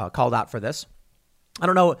out for this. I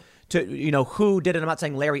don't know who did it. I'm not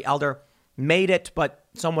saying Larry Elder made it, but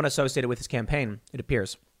someone associated with his campaign, it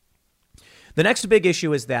appears. The next big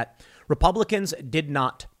issue is that Republicans did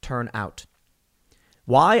not turn out.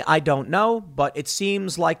 Why? I don't know, but it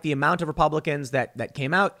seems like the amount of Republicans that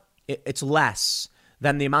came out, it's less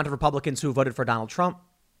than the amount of Republicans who voted for Donald Trump.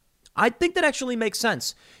 I think that actually makes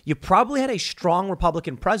sense. You probably had a strong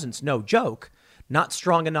Republican presence, no joke, not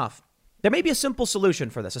strong enough. There may be a simple solution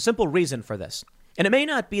for this, a simple reason for this. And it may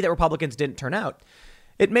not be that Republicans didn't turn out.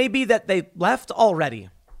 It may be that they left already.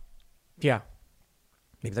 Yeah.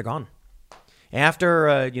 Maybe they're gone.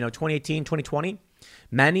 After, 2018, 2020,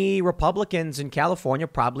 many Republicans in California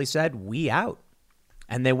probably said, we out.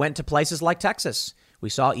 And they went to places like Texas. We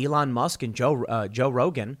saw Elon Musk and Joe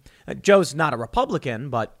Rogan. Joe's not a Republican,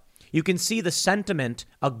 but you can see the sentiment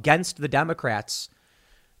against the Democrats.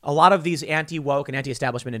 A lot of these anti-woke and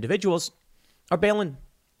anti-establishment individuals are bailing.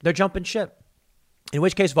 They're jumping ship, in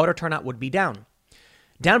which case voter turnout would be down.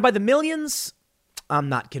 Down by the millions? I'm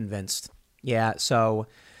not convinced. Yeah, so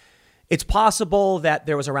it's possible that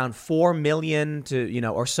there was around 4 million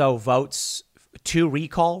or so votes to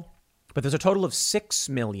recall, but there's a total of 6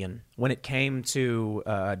 million when it came to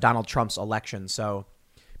Donald Trump's election. So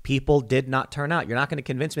people did not turn out. You're not going to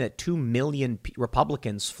convince me that 2 million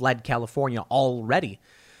Republicans fled California already.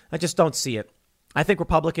 I just don't see it. I think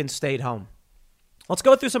Republicans stayed home. Let's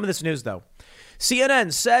go through some of this news, though.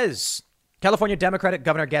 CNN says California Democratic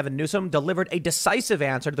Governor Gavin Newsom delivered a decisive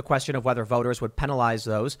answer to the question of whether voters would penalize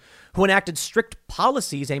those who enacted strict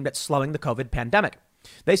policies aimed at slowing the COVID pandemic.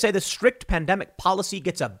 They say the strict pandemic policy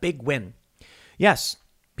gets a big win. Yes,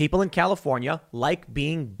 people in California like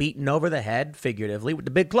being beaten over the head, figuratively, with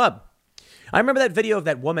the big club. I remember that video of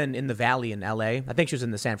that woman in the valley in LA. I think she was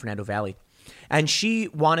in the San Fernando Valley. And she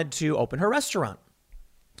wanted to open her restaurant.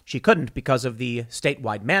 She couldn't because of the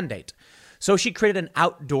statewide mandate. So she created an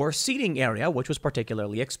outdoor seating area, which was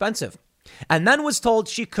particularly expensive. And then was told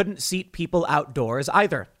she couldn't seat people outdoors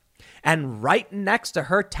either. And right next to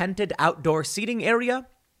her tented outdoor seating area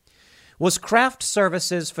was craft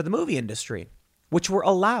services for the movie industry, which were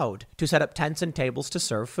allowed to set up tents and tables to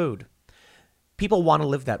serve food. People want to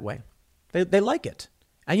live that way. They like it.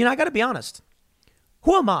 And, I got to be honest.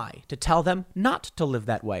 Who am I to tell them not to live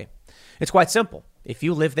that way? It's quite simple. If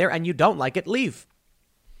you live there and you don't like it, leave.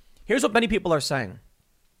 Here's what many people are saying.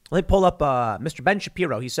 Let me pull up Mr. Ben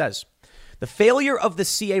Shapiro. He says, the failure of the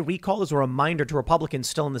CA recall is a reminder to Republicans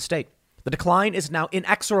still in the state. The decline is now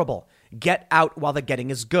inexorable. Get out while the getting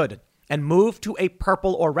is good and move to a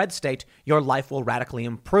purple or red state. Your life will radically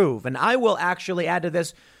improve. And I will actually add to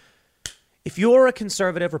this. If you're a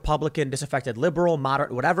conservative, Republican, disaffected, liberal,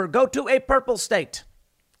 moderate, whatever, go to a purple state.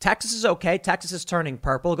 Texas is okay. Texas is turning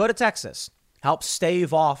purple. Go to Texas. Help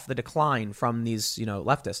stave off the decline from these,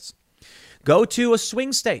 leftists. Go to a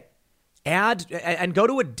swing state. And go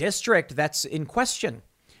to a district that's in question.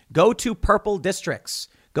 Go to purple districts.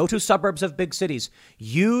 Go to suburbs of big cities.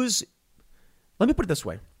 Let me put it this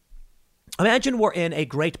way. Imagine we're in a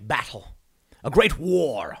great battle, a great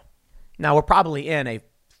war. Now, we're probably in a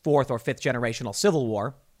 4th or 5th generational civil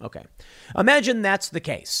war. Okay. Imagine that's the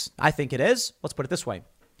case. I think it is. Let's put it this way.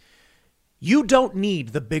 You don't need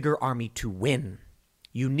the bigger army to win.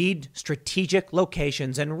 You need strategic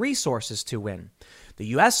locations and resources to win. The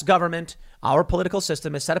U.S. government, our political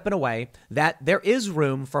system is set up in a way that there is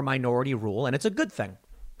room for minority rule, and it's a good thing.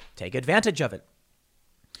 Take advantage of it.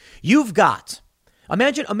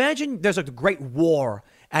 Imagine there's a great war,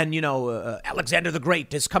 and, Alexander the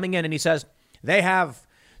Great is coming in, and he says, they have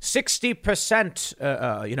 60%,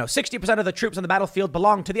 60% of the troops on the battlefield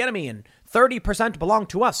belong to the enemy, and 30% belong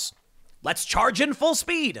to us. Let's charge in full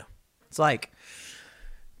speed. It's like,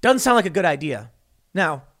 doesn't sound like a good idea.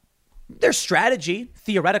 Now, there's strategy.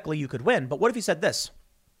 Theoretically, you could win. But what if he said this?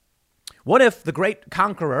 What if the great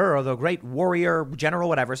conqueror or the great warrior, general,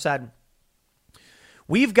 whatever, said,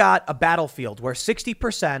 we've got a battlefield where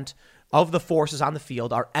 60% of the forces on the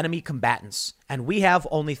field are enemy combatants, and we have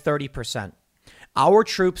only 30%. Our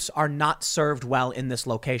troops are not served well in this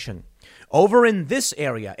location. Over in this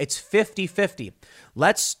area, it's 50-50.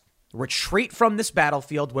 Let's retreat from this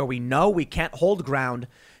battlefield where we know we can't hold ground,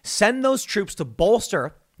 send those troops to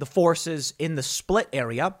bolster the forces in the split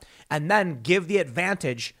area, and then give the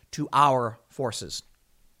advantage to our forces.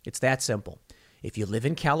 It's that simple. If you live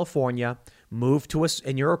in California,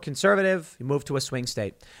 and you're a conservative, you move to a swing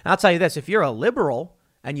state. And I'll tell you this, if you're a liberal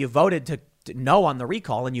and you voted to no on the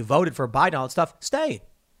recall and you voted for Biden, all that stuff, stay.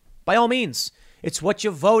 By all means. It's what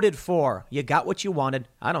you voted for. You got what you wanted.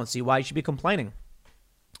 I don't see why you should be complaining.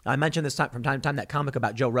 I mentioned this from time to time, that comic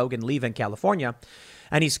about Joe Rogan leaving California,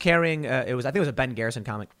 and he's carrying, I think it was a Ben Garrison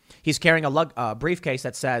comic. He's carrying a briefcase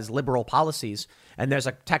that says liberal policies, and there's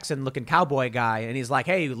a Texan-looking cowboy guy, and he's like,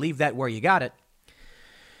 hey, leave that where you got it.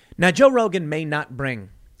 Now, Joe Rogan may not bring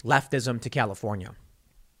leftism to California,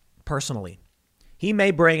 personally. He may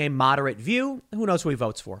bring a moderate view. Who knows who he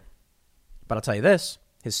votes for? But I'll tell you this,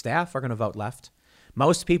 his staff are going to vote left.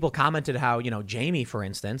 Most people commented how, Jamie, for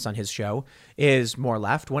instance, on his show is more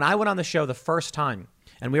left. When I went on the show the first time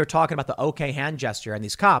and we were talking about the OK hand gesture and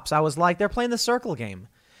these cops, I was like, they're playing the circle game.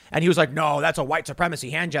 And he was like, no, that's a white supremacy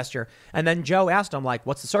hand gesture. And then Joe asked him, like,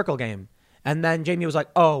 what's the circle game? And then Jamie was like,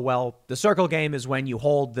 oh, well, the circle game is when you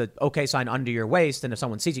hold the OK sign under your waist, and if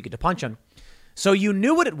someone sees you, get to punch them. So you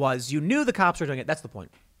knew what it was. You knew the cops were doing it. That's the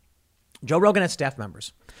point. Joe Rogan has staff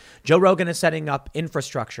members. Joe Rogan is setting up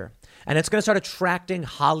infrastructure, and it's going to start attracting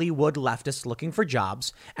Hollywood leftists looking for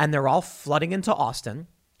jobs, and they're all flooding into Austin.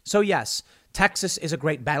 So yes, Texas is a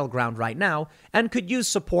great battleground right now and could use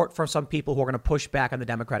support from some people who are going to push back on the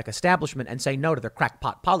Democratic establishment and say no to their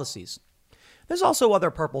crackpot policies. There's also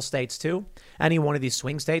other purple states, too. Any one of these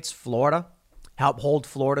swing states, Florida, help hold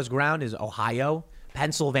Florida's ground is Ohio,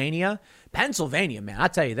 Pennsylvania. Pennsylvania, man, I'll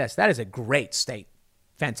tell you this, that is a great state.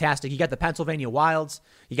 Fantastic. You got the Pennsylvania Wilds.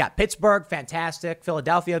 You got Pittsburgh, fantastic.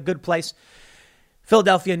 Philadelphia, good place.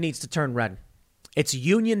 Philadelphia needs to turn red. It's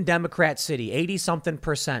Union Democrat City,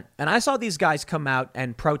 80-something%. And I saw these guys come out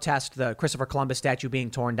and protest the Christopher Columbus statue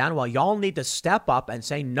being torn down. Well, y'all need to step up and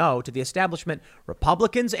say no to the establishment,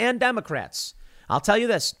 Republicans and Democrats. I'll tell you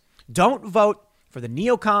this. Don't vote for the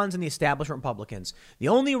neocons and the establishment Republicans. The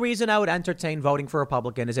only reason I would entertain voting for a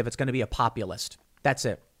Republican is if it's going to be a populist. That's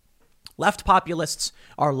it. Left populists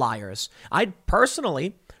are liars. I'd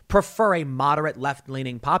personally prefer a moderate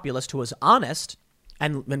left-leaning populist who is honest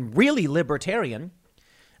and really libertarian.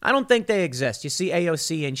 I don't think they exist. You see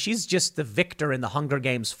AOC, and she's just the victor in the Hunger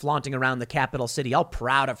Games, flaunting around the capital city, all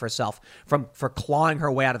proud of herself for clawing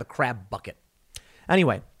her way out of the crab bucket.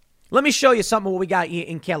 Anyway, let me show you something of what we got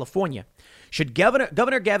in California. Should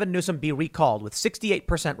Governor Gavin Newsom be recalled? With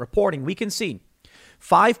 68% reporting, we can see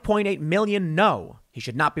 5.8 million no, he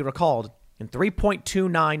should not be recalled, and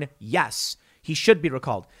 3.29 yes, he should be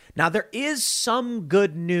recalled. Now, there is some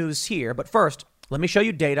good news here, but first, let me show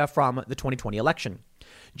you data from the 2020 election.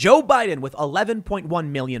 Joe Biden with 11.1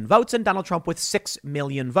 million votes and Donald Trump with 6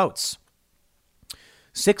 million votes.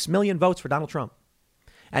 6 million votes for Donald Trump.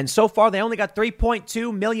 And so far, they only got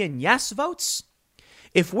 3.2 million yes votes.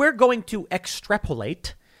 If we're going to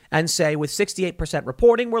extrapolate and say with 68%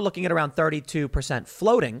 reporting, we're looking at around 32%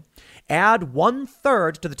 floating, add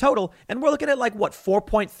 1/3 to the total, and we're looking at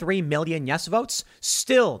 4.3 million yes votes?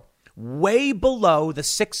 Still way below the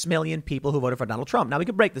 6 million people who voted for Donald Trump. Now, we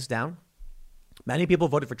could break this down. Many people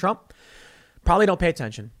voted for Trump, probably don't pay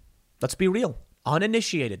attention. Let's be real.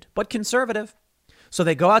 Uninitiated, but conservative. So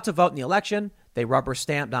they go out to vote in the election. They rubber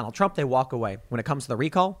stamp Donald Trump. They walk away. When it comes to the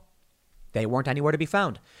recall, they weren't anywhere to be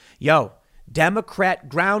found. Democrat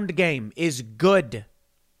ground game is good.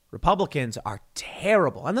 Republicans are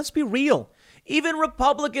terrible. And let's be real. Even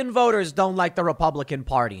Republican voters don't like the Republican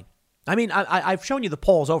Party. I mean, I've shown you the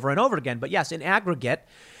polls over and over again. But yes, in aggregate,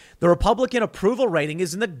 the Republican approval rating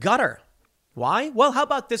is in the gutter. Why? Well, how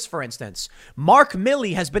about this, for instance? Mark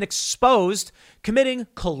Milley has been exposed committing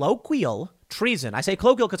colloquial treason. I say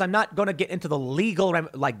colloquial because I'm not going to get into the legal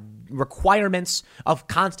requirements of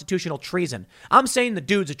constitutional treason. I'm saying the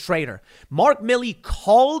dude's a traitor. Mark Milley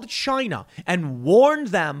called China and warned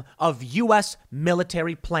them of U.S.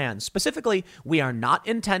 military plans. Specifically, we are not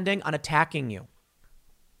intending on attacking you.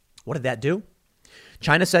 What did that do?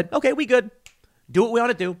 China said, okay, we good. Do what we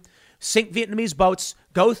want to do. Sink Vietnamese boats,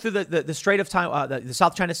 go through the Strait of Taiwan, the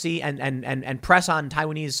South China Sea, and press on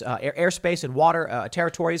Taiwanese airspace and water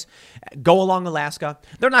territories. Go along Alaska.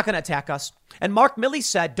 They're not going to attack us. And Mark Milley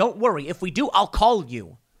said, don't worry. If we do, I'll call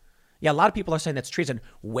you. Yeah, a lot of people are saying that's treason.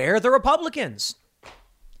 Where are the Republicans?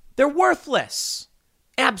 They're worthless.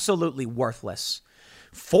 Absolutely worthless.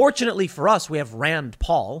 Fortunately for us, we have Rand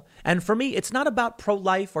Paul. And for me, it's not about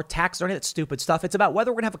pro-life or tax or any of that stupid stuff. It's about whether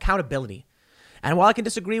we're going to have accountability. And while I can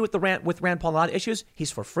disagree with Rand Paul on a lot of issues, he's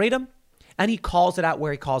for freedom, and he calls it out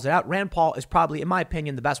where he calls it out. Rand Paul is probably, in my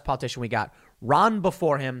opinion, the best politician we got. Ron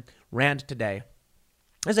before him, Rand today.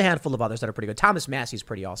 There's a handful of others that are pretty good. Thomas Massey's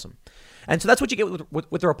pretty awesome. And so that's what you get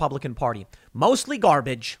with the Republican Party. Mostly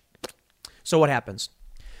garbage. So what happens?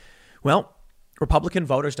 Well, Republican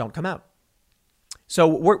voters don't come out. So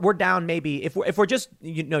we're down maybe, if we're just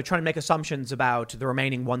trying to make assumptions about the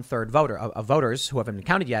remaining 1/3 of voters who haven't been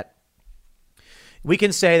counted yet, we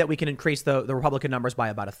can say that we can increase the Republican numbers by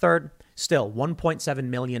about 1/3. Still, 1.7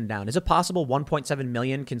 million down. Is it possible 1.7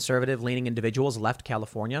 million conservative-leaning individuals left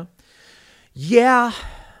California? Yeah,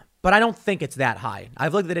 but I don't think it's that high.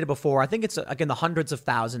 I've looked at it before. I think it's in the hundreds of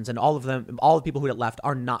thousands, and all the people who left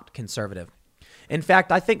are not conservative. In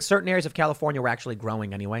fact, I think certain areas of California were actually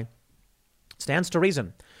growing anyway. Stands to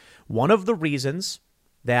reason. One of the reasons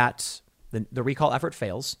that the recall effort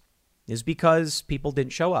fails is because people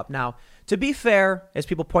didn't show up. Now, to be fair, as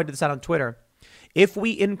people pointed this out on Twitter, if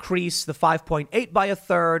we increase the 5.8 by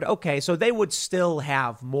 1/3, okay, so they would still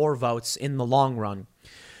have more votes in the long run.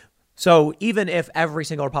 So even if every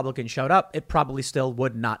single Republican showed up, it probably still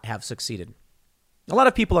would not have succeeded. A lot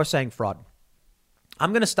of people are saying fraud.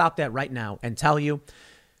 I'm going to stop that right now and tell you,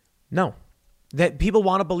 no, that people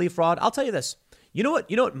want to believe fraud. I'll tell you this. You know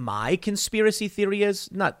what my conspiracy theory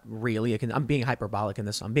is? Not really. I'm being hyperbolic in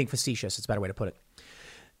this. I'm being facetious. It's a better way to put it.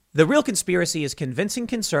 The real conspiracy is convincing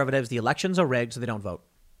conservatives the elections are rigged so they don't vote.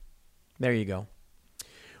 There you go.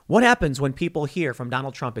 What happens when people hear from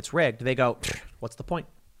Donald Trump it's rigged? They go, what's the point?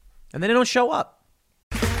 And then they don't show up.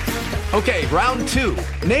 Okay, round two.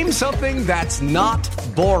 Name something that's not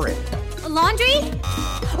boring. A laundry?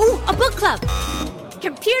 Ooh, a book club.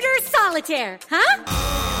 Computer solitaire, huh?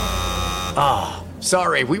 Ah, oh,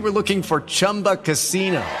 sorry. We were looking for Chumba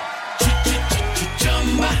Casino.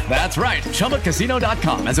 That's right.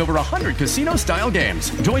 ChumbaCasino.com has over 100 casino-style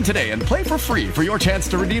games. Join today and play for free for your chance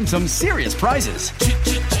to redeem some serious prizes.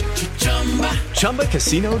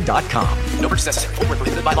 ChumbaCasino.com. No purchase necessary. Void where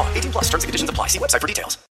prohibited by law. 18+. Terms and conditions apply. See website for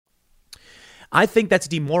details. I think that's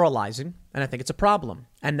demoralizing, and I think it's a problem.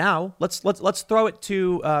 And now let's throw it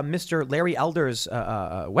to Mr. Larry Elder's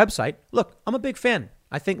website. Look, I'm a big fan.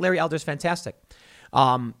 I think Larry Elder's fantastic.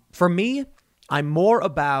 For me, I'm more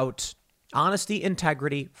about honesty,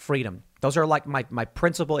 integrity, freedom. Those are like my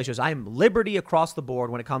principal issues. I am liberty across the board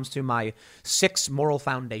when it comes to my 6 moral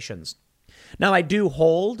foundations. Now, I do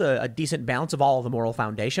hold a decent balance of all of the moral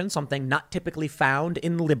foundations, something not typically found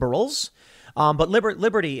in liberals. But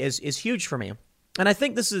liberty is huge for me. And I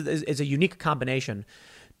think this is a unique combination.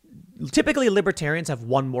 Typically, libertarians have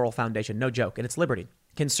one moral foundation, no joke, and it's liberty.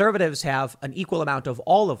 Conservatives have an equal amount of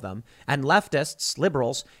all of them, and leftists,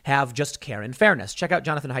 liberals, have just care and fairness. Check out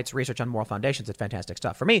Jonathan Haidt's research on moral foundations. It's fantastic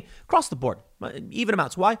stuff. For me, across the board, even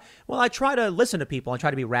amounts. Why? Well, I try to listen to people. I try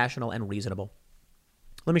to be rational and reasonable.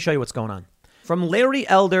 Let me show you what's going on. From Larry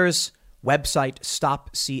Elder's website,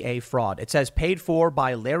 Stop CA Fraud. It says, paid for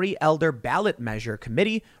by Larry Elder Ballot Measure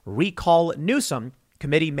Committee, recall Newsom.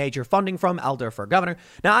 Committee major funding from Elder for governor.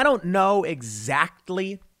 Now, I don't know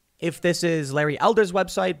exactly if this is Larry Elder's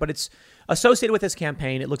website, but it's associated with his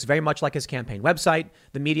campaign. It looks very much like his campaign website.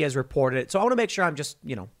 The media has reported it. So I want to make sure I'm just,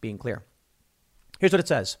 being clear. Here's what it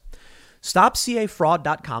says.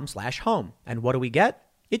 StopCAFraud.com/home. And what do we get?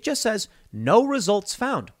 It just says no results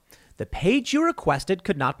found. The page you requested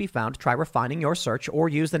could not be found. Try refining your search or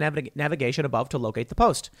use the navigation above to locate the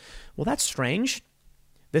post. Well, that's strange.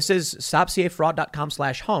 This is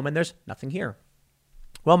StopCAFraud.com/home, and there's nothing here.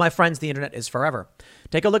 Well, my friends, the internet is forever.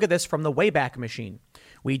 Take a look at this from the Wayback Machine.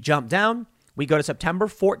 We jump down. We go to September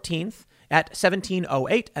 14th at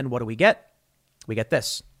 1708, and what do we get? We get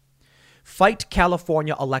this. Fight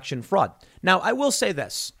California election fraud. Now, I will say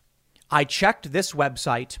this. I checked this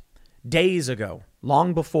website days ago,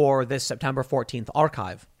 long before this September 14th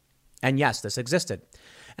archive. And yes, this existed.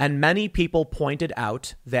 And many people pointed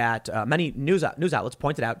out that, many news outlets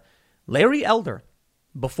pointed out, Larry Elder,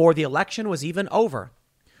 before the election was even over,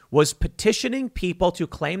 was petitioning people to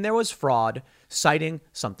claim there was fraud, citing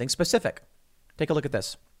something specific. Take a look at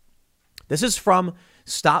this. This is from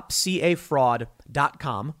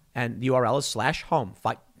StopCAFraud.com, and the URL is /home.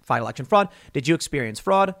 Fight election fraud. Did you experience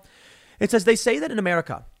fraud? It says they say that in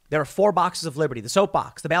America, there are 4 boxes of liberty: the soap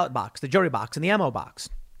box, the ballot box, the jury box, and the ammo box.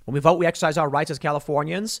 When we vote, we exercise our rights as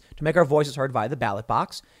Californians to make our voices heard via the ballot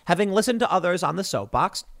box, having listened to others on the soap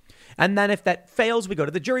box. And then if that fails, we go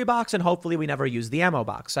to the jury box, and hopefully we never use the ammo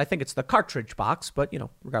box. I think it's the cartridge box, but,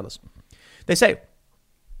 regardless. They say,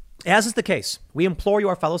 as is the case, we implore you,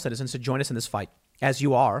 our fellow citizens, to join us in this fight, as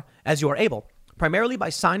you are able, primarily by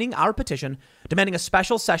signing our petition demanding a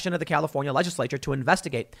special session of the California legislature to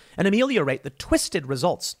investigate and ameliorate the twisted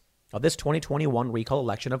results of this 2021 recall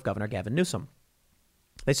election of Governor Gavin Newsom.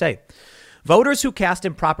 They say, voters who cast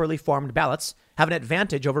improperly formed ballots have an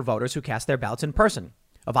advantage over voters who cast their ballots in person.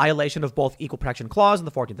 A violation of both Equal Protection Clause and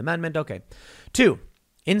the 14th Amendment. Okay. 2,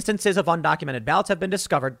 instances of undocumented ballots have been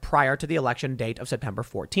discovered prior to the election date of September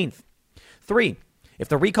 14th. 3, if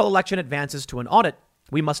the recall election advances to an audit,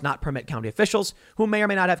 we must not permit county officials who may or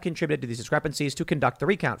may not have contributed to these discrepancies to conduct the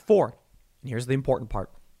recount. 4, and here's the important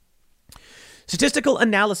part. Statistical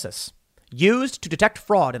analysis used to detect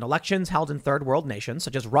fraud in elections held in third world nations,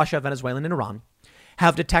 such as Russia, Venezuela, and Iran,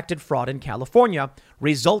 have detected fraud in California,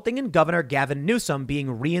 resulting in Governor Gavin Newsom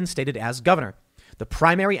being reinstated as governor. The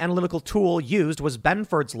primary analytical tool used was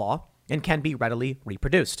Benford's law and can be readily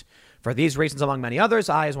reproduced. For these reasons, among many others,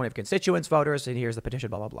 I, as one of constituents, voters, and here's the petition,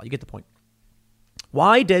 blah, blah, blah. You get the point.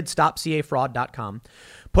 Why did StopCAFraud.com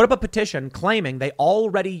put up a petition claiming they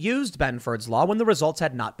already used Benford's law when the results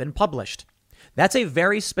had not been published? That's a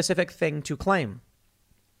very specific thing to claim.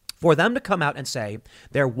 For them to come out and say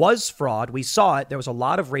there was fraud, we saw it, there was a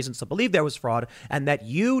lot of reasons to believe there was fraud, and that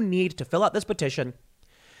you need to fill out this petition,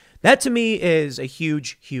 that to me is a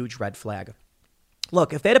huge, huge red flag.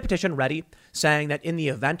 Look, if they had a petition ready saying that in the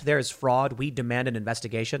event there is fraud, we demand an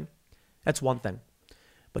investigation, that's one thing.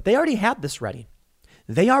 But they already had this ready.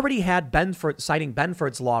 They already had citing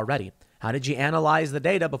Benford's law ready. How did you analyze the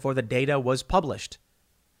data before the data was published?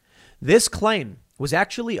 This claim was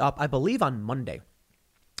actually up, I believe, on Monday.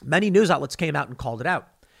 Many news outlets came out and called it out.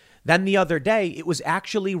 Then the other day, it was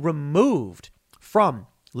actually removed from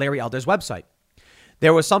Larry Elder's website.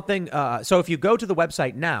 There was something. So if you go to the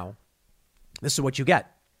website now, this is what you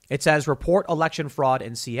get. It says report election fraud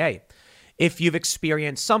in CA. If you've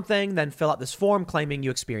experienced something, then fill out this form claiming you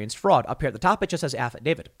experienced fraud. Up here at the top, it just says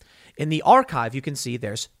affidavit. In the archive, you can see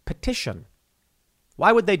there's petition.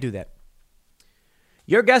 Why would they do that?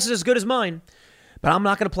 Your guess is as good as mine, but I'm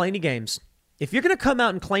not going to play any games. If you're going to come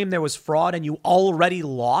out and claim there was fraud and you already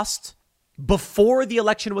lost before the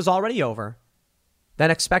election was already over, then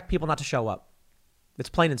expect people not to show up. It's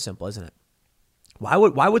plain and simple, isn't it? Why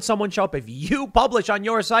would someone show up if you publish on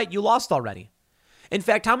your site you lost already? In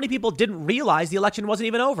fact, how many people didn't realize the election wasn't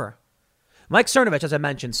even over? Mike Cernovich, as I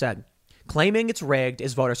mentioned, said, claiming it's rigged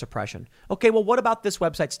is voter suppression. Okay, well, what about this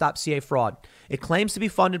website, Stop CA Fraud? It claims to be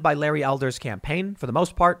funded by Larry Elder's campaign for the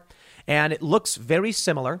most part, and it looks very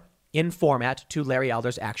similar in format to Larry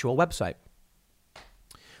Elder's actual website.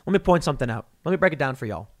 Let me point something out. Let me break it down for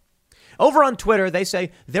y'all. Over on Twitter, they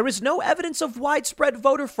say there is no evidence of widespread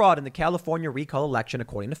voter fraud in the California recall election,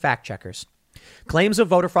 according to fact checkers. Claims of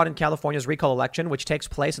voter fraud in California's recall election, which takes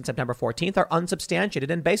place on September 14th, are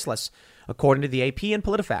unsubstantiated and baseless, according to the AP and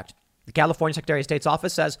PolitiFact. The California Secretary of State's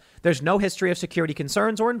office says there's no history of security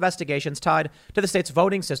concerns or investigations tied to the state's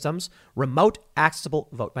voting system's remote accessible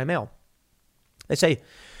vote by mail. They say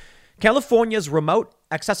California's remote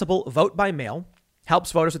accessible vote by mail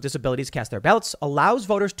helps voters with disabilities cast their ballots, allows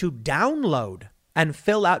voters to download and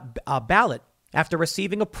fill out a ballot after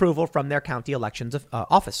receiving approval from their county elections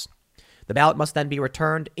office. The ballot must then be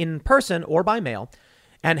returned in person or by mail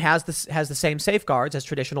and has the same safeguards as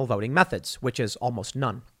traditional voting methods, which is almost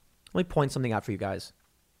none. Let me point something out for you guys.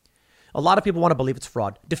 A lot of people want to believe it's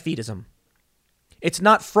fraud. Defeatism. It's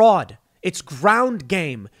not fraud. It's ground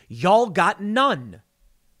game. Y'all got none.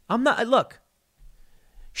 Look.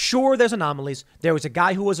 Sure, there's anomalies. There was a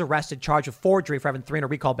guy who was arrested, charged with forgery for having 300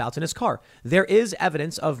 recall ballots in his car. There is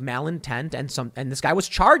evidence of malintent and this guy was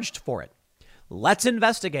charged for it. Let's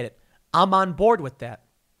investigate it. I'm on board with that.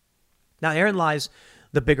 Now, therein lies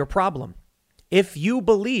the bigger problem. If you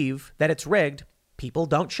believe that it's rigged, people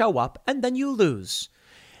don't show up and then you lose.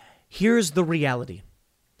 Here's the reality.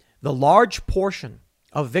 The large portion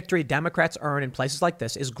of victory Democrats earn in places like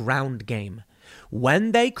this is ground game.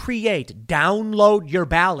 When they create download your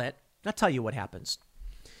ballot, I'll tell you what happens.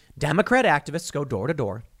 Democrat activists go door to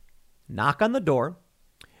door, knock on the door.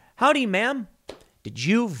 Howdy, ma'am. Did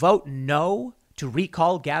you vote no to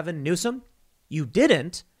recall Gavin Newsom? You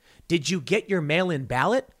didn't. Did you get your mail-in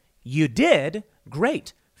ballot? You did.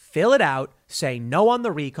 Great. Fill it out. Say no on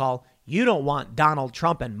the recall. You don't want Donald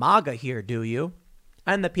Trump and MAGA here, do you?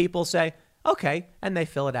 And the people say, okay, and they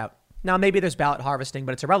fill it out. Now, maybe there's ballot harvesting,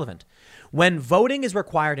 but it's irrelevant. When voting is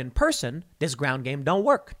required in person, this ground game don't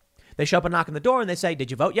work. They show up and knock on the door and they say, did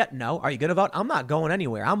you vote yet? No. Are you going to vote? I'm not going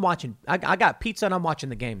anywhere. I'm watching. I got pizza and I'm watching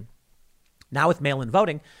the game. Now with mail-in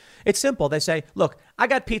voting, it's simple. They say, look, I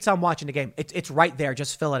got pizza. I'm watching the game. It's right there.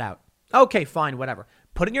 Just fill it out. Okay, fine, whatever.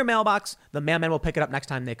 Put it in your mailbox. The mailman will pick it up next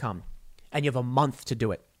time they come. And you have a month to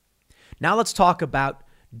do it. Now let's talk about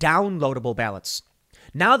downloadable ballots.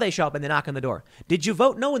 Now they show up and they knock on the door. Did you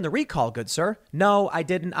vote no in the recall, good sir? No, I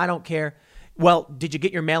didn't. I don't care. Well, did you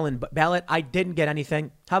get your mail-in ballot? I didn't get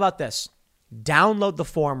anything. How about this? Download the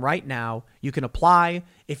form right now. You can apply.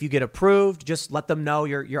 If you get approved, just let them know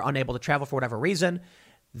you're unable to travel for whatever reason.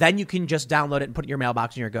 Then you can just download it and put it in your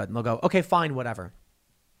mailbox and you're good. And they'll go, okay, fine, whatever.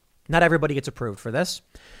 Not everybody gets approved for this.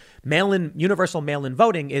 Universal mail-in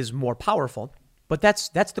voting is more powerful, but that's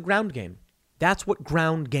the ground game. That's what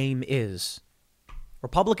ground game is.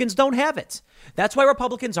 Republicans don't have it. That's why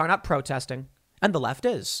Republicans are not protesting, and the left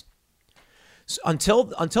is. So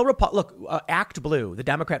Act Blue, the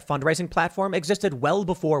Democrat fundraising platform, existed well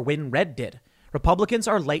before Win Red did. Republicans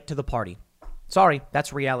are late to the party. Sorry,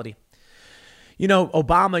 that's reality. You know,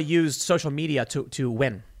 Obama used social media to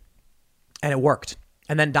win, and it worked.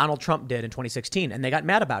 And then Donald Trump did in 2016, and they got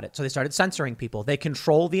mad about it. So they started censoring people. They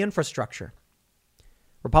control the infrastructure.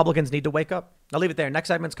 Republicans need to wake up. I'll leave it there. Next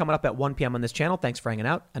segment's coming up at 1 p.m. on this channel. Thanks for hanging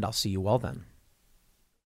out, and I'll see you all then.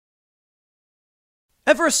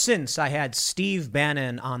 Ever since I had Steve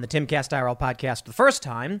Bannon on the Timcast IRL podcast the first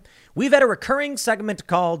time, we've had a recurring segment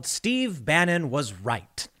called Steve Bannon Was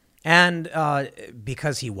Right. And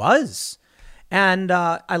because he was. And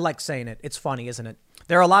I like saying it. It's funny, isn't it?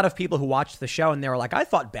 There are a lot of people who watched the show and they were like, I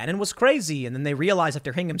thought Bannon was crazy. And then they realized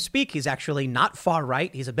after hearing him speak, he's actually not far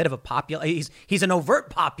right. He's a bit of a he's an overt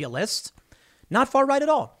populist, not far right at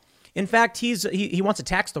all. In fact, he wants to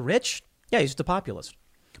tax the rich. Yeah, he's just a populist.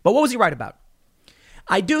 But what was he right about?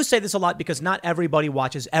 I do say this a lot because not everybody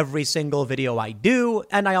watches every single video I do.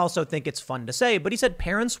 And I also think it's fun to say, but he said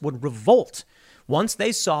parents would revolt once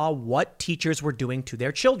they saw what teachers were doing to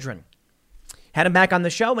their children. Had him back on the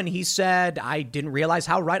show and he said, I didn't realize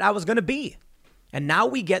how right I was going to be. And now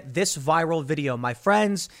we get this viral video. My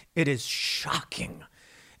friends, it is shocking.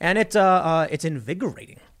 And it's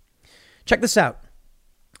invigorating. Check this out.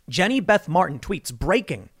 Jenny Beth Martin tweets,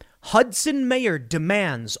 breaking. Hudson mayor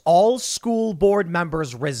demands all school board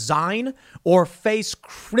members resign or face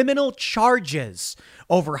criminal charges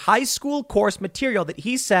over high school course material that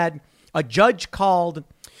he said a judge called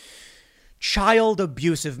child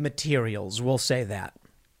abusive materials. We'll say that.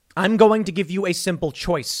 I'm going to give you a simple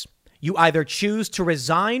choice. You either choose to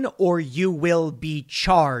resign or you will be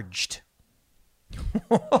charged.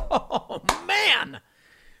 Oh, man.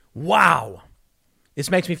 Wow. This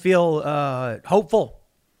makes me feel hopeful.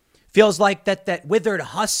 Feels like that withered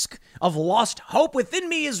husk of lost hope within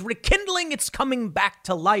me is rekindling. It's coming back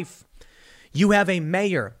to life. You have a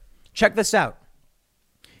mayor. Check this out.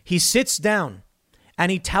 He sits down and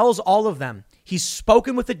he tells all of them he's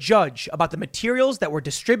spoken with a judge about the materials that were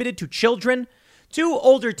distributed to children, to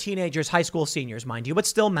older teenagers, high school seniors, mind you, but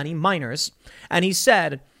still many minors. And he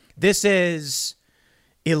said, this is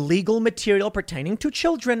illegal material pertaining to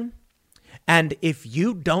children. And if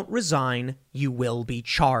you don't resign, you will be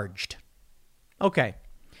charged. Okay.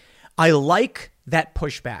 I like that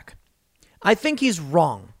pushback. I think he's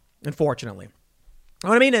wrong, unfortunately.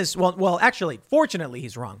 What I mean is, well, actually, fortunately,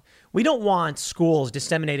 he's wrong. We don't want schools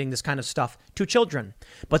disseminating this kind of stuff to children.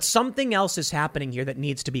 But something else is happening here that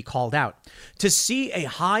needs to be called out. To see a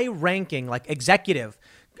high-ranking, like executive,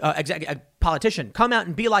 a politician come out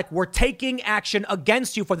and be like, we're taking action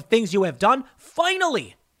against you for the things you have done.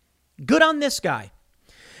 Finally. Good on this guy.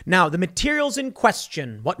 Now, the materials in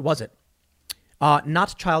question, what was it?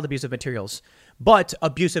 Not child abusive materials, but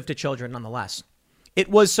abusive to children nonetheless. It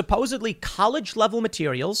was supposedly college-level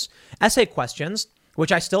materials, essay questions,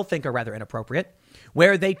 which I still think are rather inappropriate,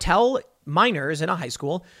 where they tell minors in a high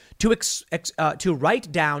school to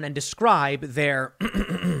write down and describe their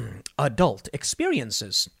adult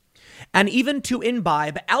experiences, and even to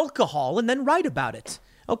imbibe alcohol and then write about it.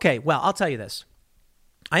 Okay, well, I'll tell you this.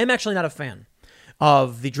 I am actually not a fan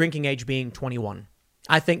of the drinking age being 21.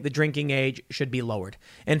 I think the drinking age should be lowered.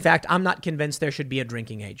 In fact, I'm not convinced there should be a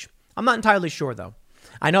drinking age. I'm not entirely sure, though.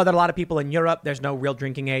 I know that a lot of people in Europe, there's no real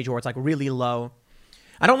drinking age or it's like really low.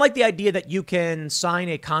 I don't like the idea that you can sign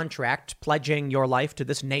a contract pledging your life to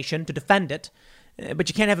this nation to defend it, but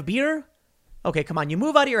you can't have a beer? Okay, come on. You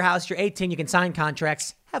move out of your house, you're 18, you can sign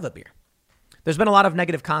contracts, have a beer. There's been a lot of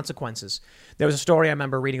negative consequences. There was a story I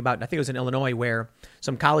remember reading about, I think it was in Illinois, where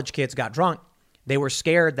some college kids got drunk. They were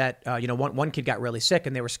scared that, one kid got really sick,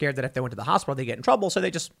 and they were scared that if they went to the hospital, they'd get in trouble. So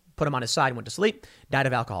they just put him on his side and went to sleep, died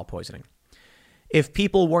of alcohol poisoning. If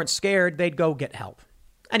people weren't scared, they'd go get help.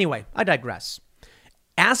 Anyway, I digress.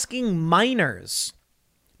 Asking minors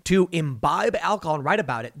to imbibe alcohol and write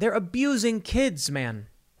about it, they're abusing kids, man.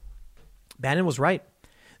 Bannon was right.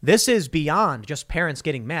 This is beyond just parents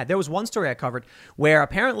getting mad. There was one story I covered where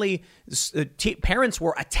apparently parents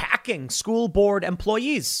were attacking school board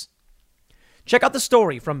employees. Check out the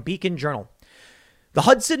story from Beacon Journal. The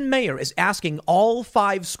Hudson mayor is asking all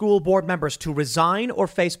 5 school board members to resign or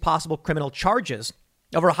face possible criminal charges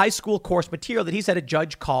over a high school course material that he said a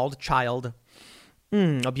judge called child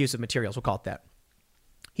abusive materials. We'll call it that.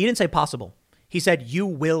 He didn't say possible. He said you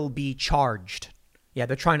will be charged. Yeah,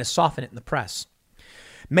 they're trying to soften it in the press.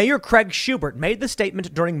 Mayor Craig Schubert made the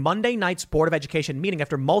statement during Monday night's Board of Education meeting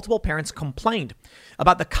after multiple parents complained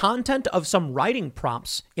about the content of some writing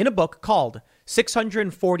prompts in a book called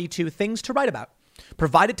 642 Things to Write About,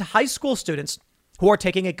 provided to high school students who are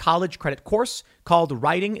taking a college credit course called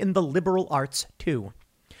Writing in the Liberal Arts 2.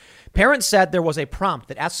 Parents said there was a prompt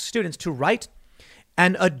that asked students to write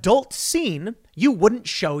an adult scene you wouldn't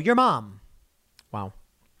show your mom. Wow.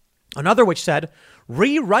 Another which said,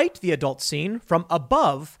 rewrite the adult scene from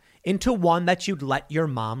above into one that you'd let your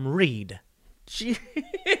mom read. Jeez.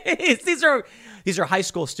 These are high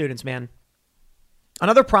school students, man.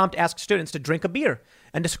 Another prompt asked students to drink a beer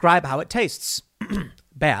and describe how it tastes.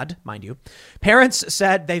 Bad, mind you. Parents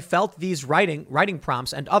said they felt these writing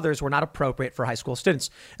prompts and others were not appropriate for high school students.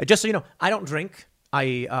 Just so you know, I don't drink.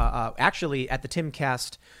 I actually, at the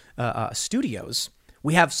Timcast studios,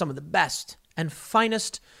 we have some of the best and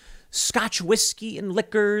finest Scotch whiskey and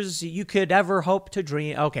liquors you could ever hope to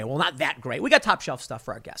dream. Okay, well, not that great. We got top shelf stuff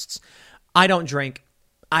for our guests. I don't drink.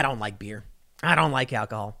 I don't like beer. I don't like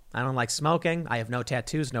alcohol. I don't like smoking. I have no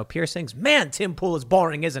tattoos, no piercings. Man, Tim Pool is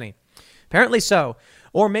boring, isn't he? Apparently so.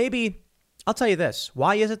 Or maybe, I'll tell you this.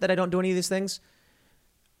 Why is it that I don't do any of these things?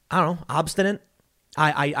 I don't know. Obstinate.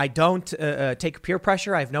 I don't take peer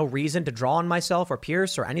pressure. I have no reason to draw on myself or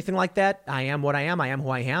pierce or anything like that. I am what I am. I am who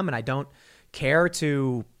I am. And I don't care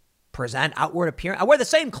to present outward appearance. I wear the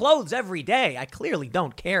same clothes every day. I clearly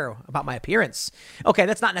don't care about my appearance. Okay,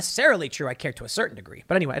 that's not necessarily true. I care to a certain degree.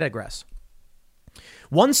 But anyway, I digress.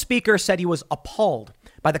 One speaker said he was appalled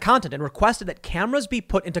by the content and requested that cameras be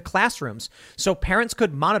put into classrooms so parents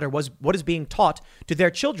could monitor what is being taught to their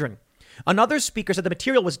children. Another speaker said the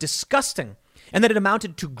material was disgusting and that it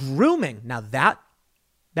amounted to grooming. Now that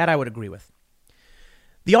I would agree with.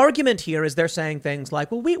 The argument here is they're saying things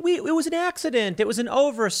like, well, it was an accident. It was an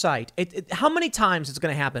oversight. How many times is it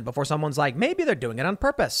going to happen before someone's like, maybe they're doing it on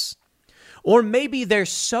purpose? Or maybe they're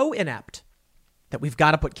so inept that we've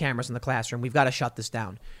got to put cameras in the classroom. We've got to shut this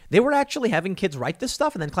down. They were actually having kids write this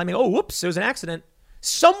stuff and then claiming, oh, whoops, it was an accident.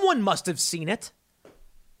 Someone must have seen it.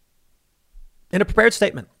 In a prepared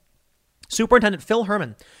statement, Superintendent Phil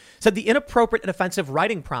Herman said the inappropriate and offensive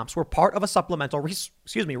writing prompts were part of a supplemental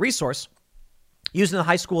resource used in the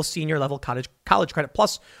high school senior level college credit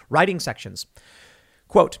plus writing sections.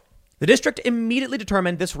 Quote, the district immediately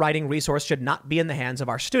determined this writing resource should not be in the hands of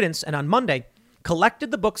our students and on Monday collected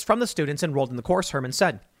the books from the students enrolled in the course, Herman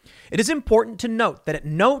said. It is important to note that at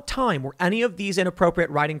no time were any of these inappropriate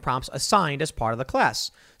writing prompts assigned as part of the class.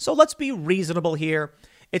 So let's be reasonable here.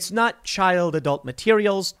 It's not child adult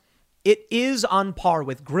materials. It is on par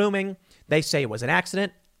with grooming. They say it was an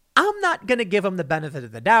accident. I'm not going to give them the benefit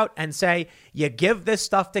of the doubt and say, you give this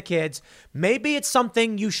stuff to kids. Maybe it's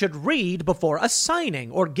something you should read before assigning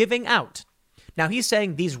or giving out. Now, he's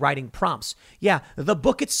saying these writing prompts. Yeah, the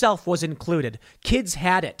book itself was included. Kids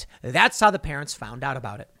had it. That's how the parents found out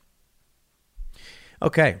about it.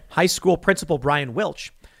 Okay, high school principal Brian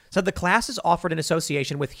Wilch said the class is offered in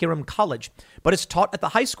association with Hiram College, but is taught at the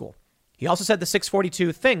high school. He also said the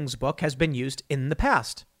 642 Things book has been used in the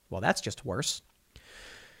past. Well, that's just worse.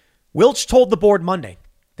 Wilch told the board Monday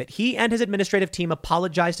that he and his administrative team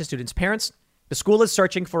apologized to students' parents. The school is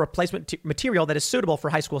searching for replacement material that is suitable for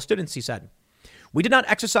high school students, he said. We did not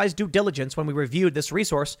exercise due diligence when we reviewed this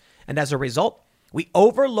resource, and as a result, we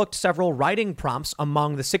overlooked several writing prompts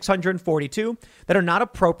among the 642 that are not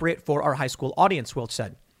appropriate for our high school audience, Wilch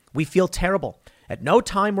said. We feel terrible. At no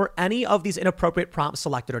time were any of these inappropriate prompts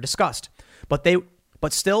selected or discussed, but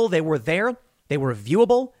still they were there, they were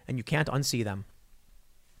viewable, and you can't unsee them.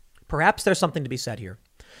 Perhaps there's something to be said here.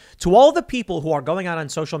 To all the people who are going out on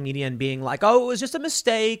social media and being like, oh, it was just a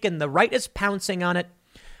mistake and the right is pouncing on it.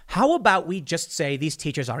 How about we just say these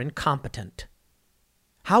teachers are incompetent?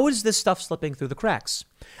 How is this stuff slipping through the cracks?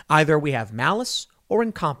 Either we have malice or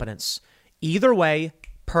incompetence. Either way,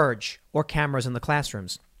 purge or cameras in the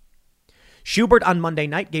classrooms. Schubert on Monday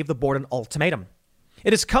night gave the board an ultimatum.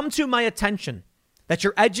 It has come to my attention that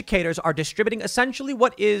your educators are distributing essentially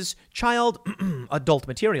what is child adult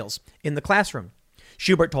materials in the classroom.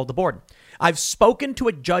 Schubert told the board, I've spoken to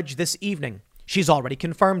a judge this evening. She's already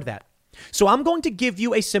confirmed that. So I'm going to give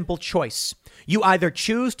you a simple choice. You either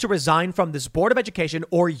choose to resign from this Board of Education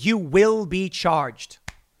or you will be charged.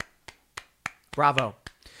 Bravo.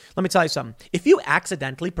 Let me tell you something. If you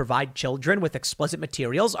accidentally provide children with explicit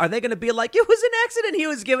materials, are they going to be like, it was an accident, he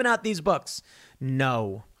was giving out these books?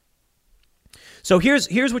 No. So here's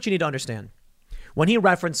what you need to understand. When he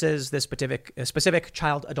references this specific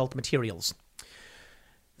child adult materials,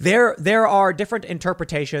 there are different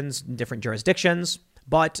interpretations in different jurisdictions,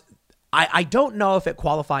 but I don't know if it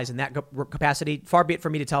qualifies in that capacity. Far be it for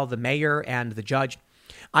me to tell the mayor and the judge.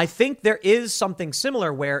 I think there is something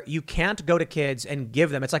similar where you can't go to kids and give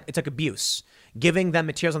them. It's like abuse. Giving them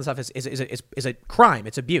materials on stuff is a crime.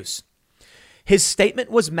 It's abuse. His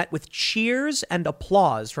statement was met with cheers and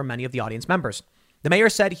applause from many of the audience members. The mayor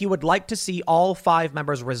said he would like to see all 5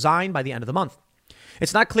 members resign by the end of the month.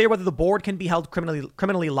 It's not clear whether the board can be held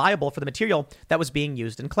criminally liable for the material that was being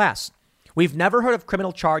used in class. We've never heard of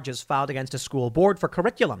criminal charges filed against a school board for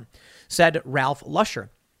curriculum, said Ralph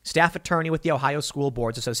Lusher, staff attorney with the Ohio School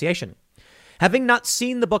Boards Association. Having not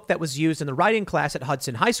seen the book that was used in the writing class at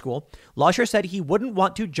Hudson High School, Lusher said he wouldn't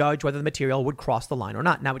want to judge whether the material would cross the line or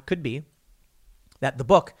not. Now, it could be that the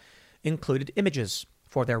book included images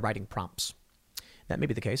for their writing prompts. That may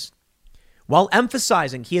be the case. While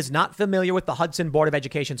emphasizing he is not familiar with the Hudson Board of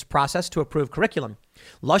Education's process to approve curriculum,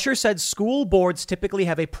 Lusher said school boards typically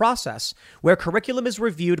have a process where curriculum is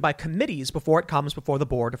reviewed by committees before it comes before the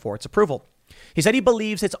board for its approval. He said he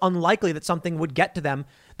believes it's unlikely that something would get to them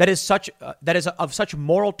that is of such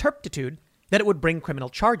moral turpitude that it would bring criminal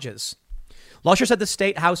charges. Lusher said the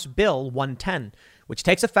State House Bill 110, which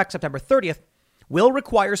takes effect September 30th, will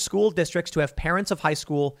require school districts to have parents of high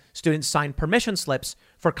school students sign permission slips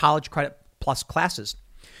for college credit plus classes.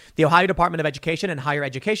 The Ohio Department of Education and Higher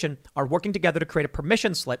Education are working together to create a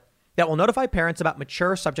permission slip that will notify parents about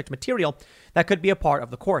mature subject material that could be a part of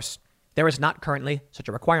the course. There is not currently such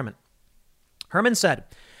a requirement. Herman said,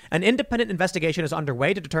 an independent investigation is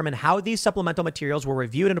underway to determine how these supplemental materials were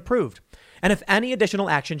reviewed and approved, and if any additional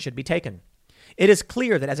action should be taken. It is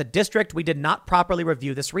clear that as a district, we did not properly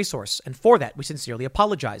review this resource, and for that, we sincerely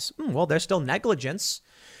apologize. Well, there's still negligence.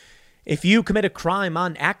 If you commit a crime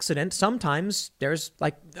on accident, sometimes there's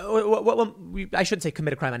I shouldn't say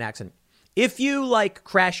commit a crime on accident. If you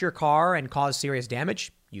crash your car and cause serious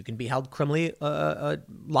damage, you can be held criminally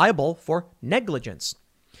liable for negligence.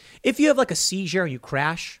 If you have a seizure, you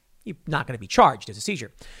crash, you're not going to be charged as a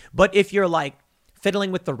seizure. But if you're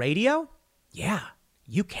fiddling with the radio, yeah,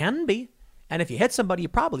 you can be. And if you hit somebody, you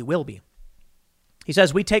probably will be. He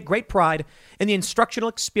says, we take great pride in the instructional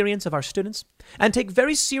experience of our students and take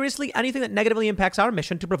very seriously anything that negatively impacts our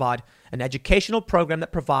mission to provide an educational program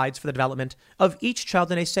that provides for the development of each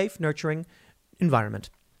child in a safe, nurturing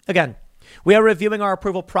environment. Again, we are reviewing our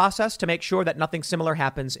approval process to make sure that nothing similar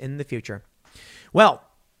happens in the future. Well,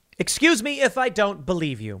 excuse me if I don't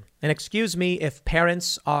believe you. And excuse me if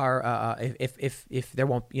parents are, if there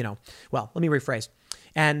won't, well, let me rephrase.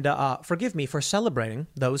 And forgive me for celebrating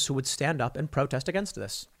those who would stand up and protest against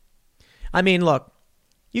this. I mean, look,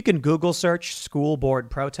 you can Google search school board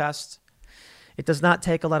protests. It does not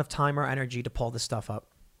take a lot of time or energy to pull this stuff up.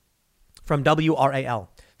 From WRAL,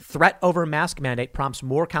 threat over mask mandate prompts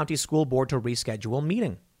Moore County School Board to reschedule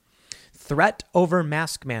meeting. Threat over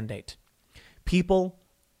mask mandate. People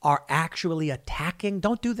are actually attacking.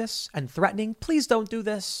 Don't do this. And threatening. Please don't do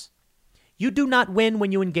this. You do not win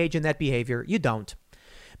when you engage in that behavior. You don't.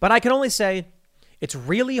 But I can only say it's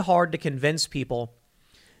really hard to convince people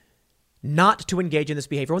not to engage in this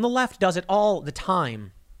behavior when the left does it all the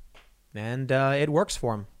time. And it works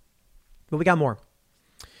for them. But we got more.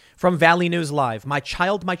 From Valley News Live, my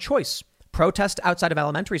child, my choice. Protest outside of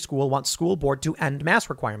elementary school wants school board to end mask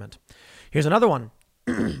requirement. Here's another one.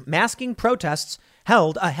 Masking protests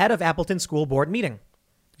held ahead of Appleton School Board meeting.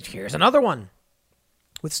 Here's another one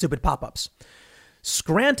with stupid pop-ups.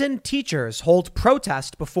 Scranton teachers hold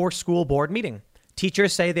protest before school board meeting.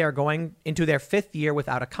 Teachers say they are going into their 5th year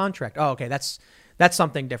without a contract. Oh, okay. That's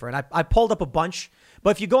something different. I pulled up a bunch,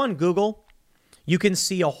 but if you go on Google, you can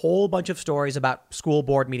see a whole bunch of stories about school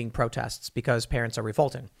board meeting protests because parents are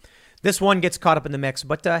revolting. This one gets caught up in the mix,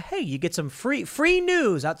 but hey, you get some free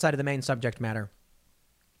news outside of the main subject matter.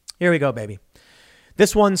 Here we go, baby.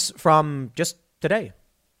 This one's from just today.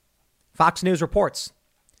 Fox News reports.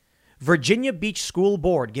 Virginia Beach School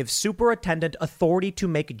Board gives superintendent authority to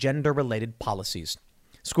make gender-related policies.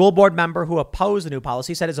 School board member who opposed the new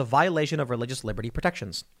policy said it's a violation of religious liberty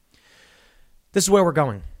protections. This is where we're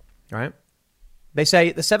going, all right? They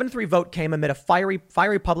say the 7-3 vote came amid a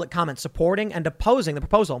fiery public comment supporting and opposing the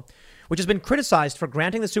proposal, which has been criticized for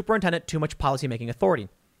granting the superintendent too much policymaking authority.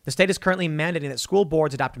 The state is currently mandating that school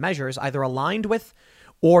boards adopt measures either aligned with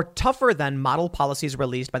or tougher than model policies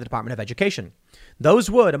released by the Department of Education. Those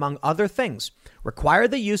would, among other things, require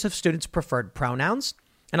the use of students' preferred pronouns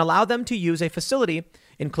and allow them to use a facility,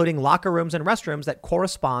 including locker rooms and restrooms, that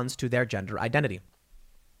corresponds to their gender identity.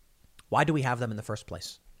 Why do we have them in the first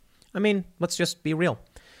place? I mean, let's just be real.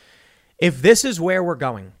 If this is where we're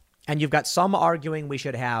going, and you've got some arguing we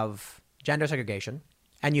should have gender segregation,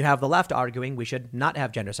 and you have the left arguing we should not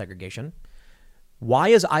have gender segregation, why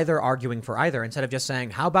is either arguing for either instead of just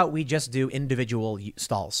saying, how about we just do individual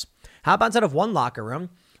stalls? How about instead of one locker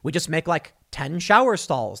room, we just make 10 shower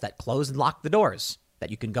stalls that close and lock the doors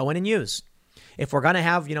that you can go in and use? If we're going to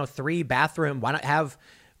have, 3 bathrooms, why not have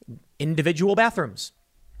individual bathrooms?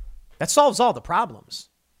 That solves all the problems.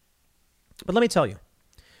 But let me tell you,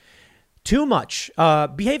 too much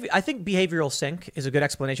behavior. I think behavioral sync is a good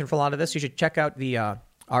explanation for a lot of this. You should check out the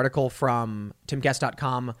article from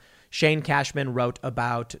timcast.com. Shane Cashman wrote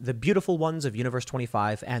about the beautiful ones of Universe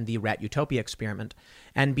 25 and the Rat Utopia experiment,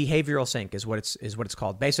 and behavioral sync is what it's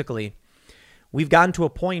called. Basically, we've gotten to a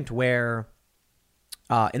point where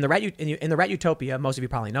in the Rat Utopia, most of you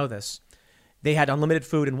probably know this, they had unlimited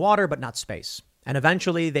food and water, but not space. And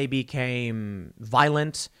eventually they became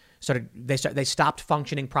violent, They stopped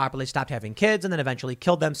functioning properly, stopped having kids, and then eventually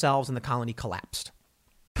killed themselves, and the colony collapsed.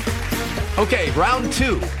 Okay, round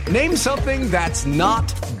two. Name something that's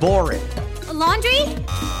not boring. A laundry?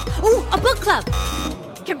 Ooh, a book club.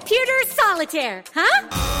 Computer solitaire,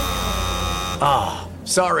 huh?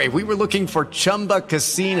 Sorry, we were looking for Chumba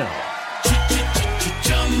Casino.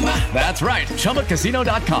 That's right.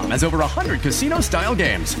 ChumbaCasino.com has over 100 casino-style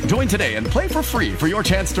games. Join today and play for free for your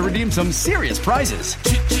chance to redeem some serious prizes.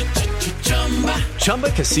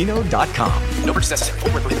 ChumbaCasino.com. No purchase necessary.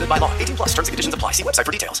 Void where prohibited by law. 18 plus. Terms and conditions apply. See website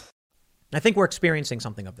for details. I think we're experiencing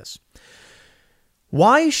something of this.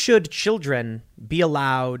 Why should children be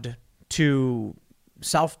allowed to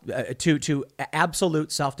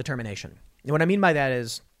absolute self-determination? And what I mean by that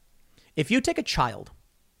is, if you take a child,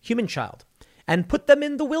 human child, and put them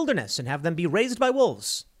in the wilderness and have them be raised by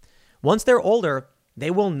wolves, once they're older, they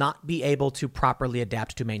will not be able to properly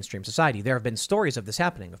adapt to mainstream society. There have been stories of this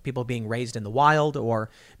happening, of people being raised in the wild or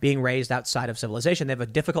being raised outside of civilization. They have a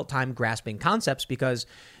difficult time grasping concepts because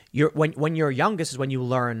when you're youngest is when you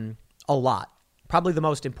learn a lot. Probably the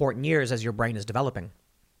most important years as your brain is developing.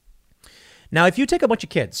 Now, if you take a bunch of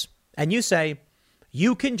kids and you say,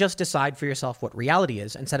 you can just decide for yourself what reality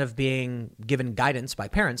is instead of being given guidance by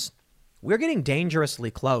parents, we're getting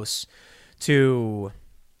dangerously close to,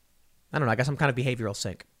 I don't know, I guess some kind of behavioral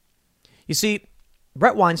sink. You see,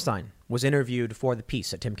 Brett Weinstein was interviewed for The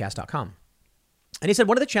Piece at timcast.com. And he said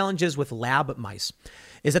one of the challenges with lab mice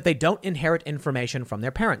is that they don't inherit information from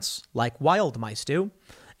their parents like wild mice do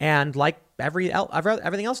and like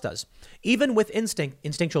everything else does, even with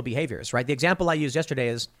instinctual behaviors, right? The example I used yesterday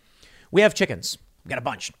is we have chickens. We got a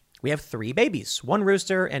bunch. We have 3 babies, 1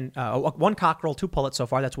 rooster and 1 cockerel, 2 pullets so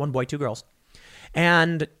far. That's 1 boy, 2 girls.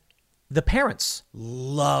 And the parents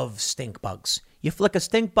love stink bugs. You flick a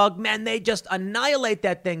stink bug, man, they just annihilate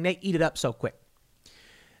that thing. They eat it up so quick.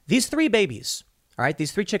 These 3 babies, all right,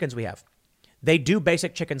 these 3 chickens we have, they do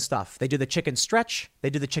basic chicken stuff. They do the chicken stretch.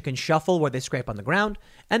 They do the chicken shuffle where they scrape on the ground.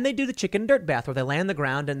 And they do the chicken dirt bath where they lay on the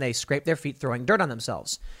ground and they scrape their feet throwing dirt on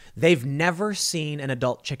themselves. They've never seen an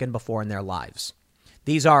adult chicken before in their lives.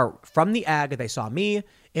 These are from the egg. They saw me,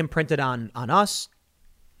 imprinted on us.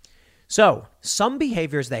 So some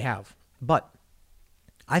behaviors they have, but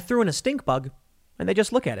I threw in a stink bug and they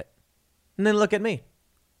just look at it and then look at me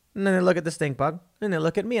and then they look at the stink bug and they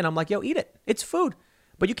look at me and I'm like, yo, eat it. It's food.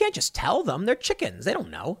 But you can't just tell them. They're chickens. They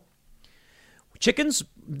don't know. Chickens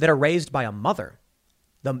that are raised by a mother,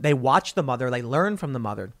 they watch the mother. They learn from the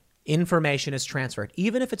mother. Information is transferred,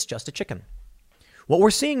 even if it's just a chicken. What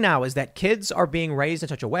we're seeing now is that kids are being raised in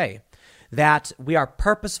such a way that we are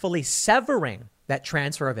purposefully severing that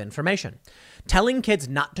transfer of information, telling kids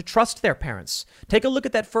not to trust their parents. Take a look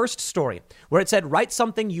at that first story where it said, write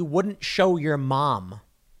something you wouldn't show your mom.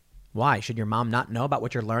 Why? Should your mom not know about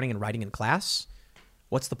what you're learning and writing in class?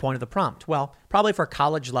 What's the point of the prompt? Well, probably for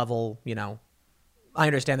college level, I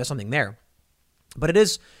understand there's something there. But it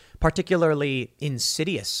is particularly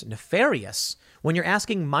insidious, nefarious, when you're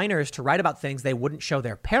asking minors to write about things they wouldn't show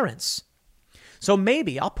their parents. So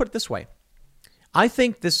maybe, I'll put it this way. I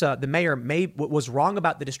think the mayor was wrong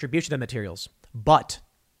about the distribution of materials, but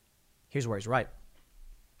here's where he's right.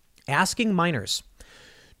 Asking minors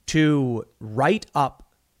to write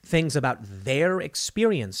up things about their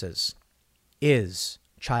experiences is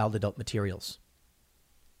child-adult materials.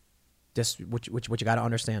 This, which you got to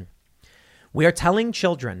understand. We are telling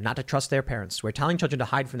children not to trust their parents. We're telling children to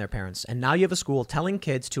hide from their parents. And now you have a school telling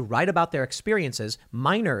kids to write about their experiences,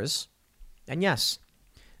 minors. And yes,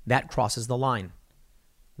 that crosses the line.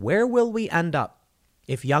 Where will we end up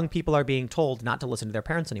if young people are being told not to listen to their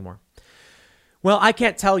parents anymore? Well, I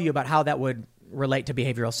can't tell you about how that would relate to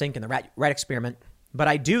behavioral sink and the rat experiment. But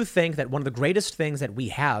I do think that one of the greatest things that we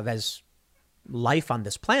have as life on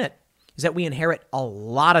this planet is that we inherit a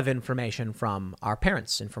lot of information from our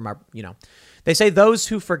parents and from our, they say those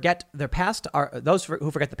who forget the past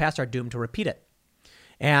are doomed to repeat it.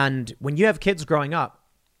 And when you have kids growing up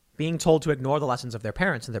being told to ignore the lessons of their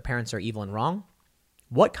parents and their parents are evil and wrong,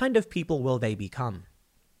 what kind of people will they become?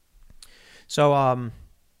 So,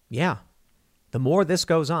 the more this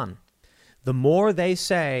goes on, the more they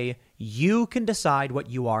say you can decide what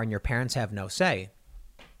you are and your parents have no say.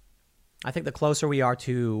 I think the closer we are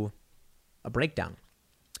to a breakdown.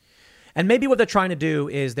 And maybe what they're trying to do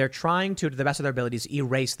is they're trying to the best of their abilities,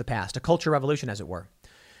 erase the past, a culture revolution, as it were.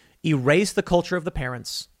 Erase the culture of the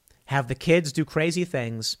parents, have the kids do crazy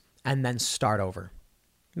things, and then start over.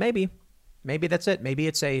 Maybe that's it. Maybe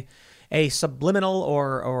it's a subliminal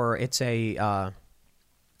or it's a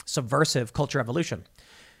subversive culture revolution.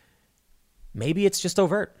 Maybe it's just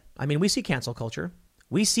overt. I mean, we see cancel culture.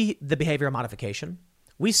 We see the behavioral modification.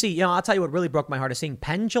 We see, I'll tell you what really broke my heart is seeing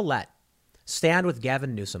Penn Jillette stand with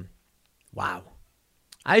Gavin Newsom. Wow.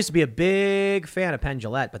 I used to be a big fan of Penn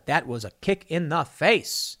Jillette, but that was a kick in the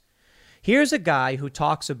face. Here's a guy who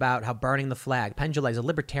talks about how burning the flag. Penn Jillette is a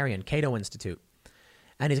libertarian, Cato Institute.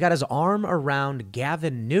 And he's got his arm around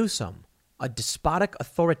Gavin Newsom, a despotic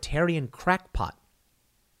authoritarian crackpot.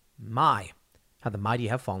 My, how the mighty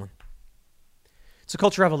have fallen. It's a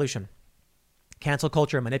culture revolution. Cancel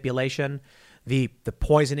culture, manipulation, the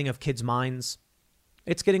poisoning of kids' minds.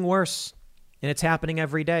 It's getting worse, and it's happening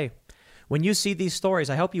every day. When you see these stories,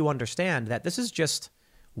 I hope you understand that this is just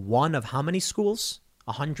one of how many schools?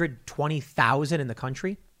 120,000 in the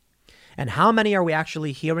country? And how many are we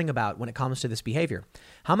actually hearing about when it comes to this behavior?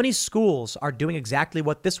 How many schools are doing exactly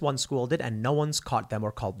what this one school did and no one's caught them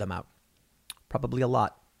or called them out? Probably a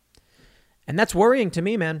lot. And that's worrying to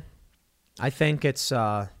me, man. I think it's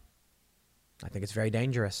very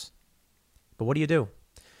dangerous. But what do?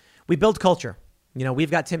 We build culture.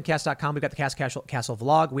 We've got timcast.com. We've got the Cast Castle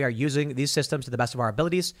vlog. We are using these systems to the best of our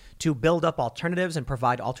abilities to build up alternatives and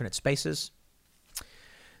provide alternate spaces.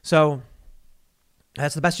 So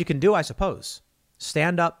that's the best you can do, I suppose.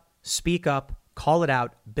 Stand up, speak up, call it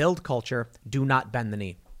out, build culture. Do not bend the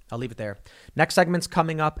knee. I'll leave it there. Next segment's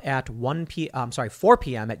coming up at 4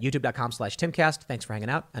 p.m. at youtube.com/timcast. Thanks for hanging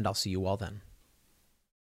out, and I'll see you all then.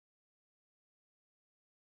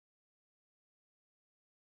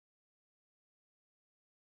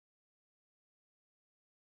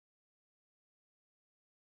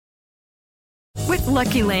 With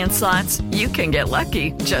Lucky Land Slots, you can get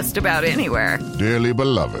lucky just about anywhere. Dearly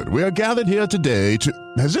beloved, we are gathered here today to...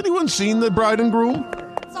 Has anyone seen the bride and groom?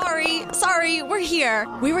 Sorry, we're here.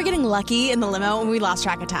 We were getting lucky in the limo and we lost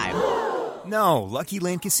track of time. No, Lucky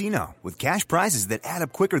Land Casino, with cash prizes that add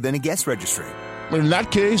up quicker than a guest registry. In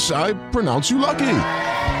that case, I pronounce you lucky.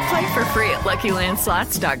 Play for free at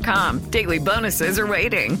LuckyLandSlots.com. Daily bonuses are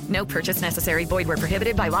waiting. No purchase necessary. Void where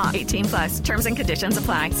prohibited by law. 18+. Terms and conditions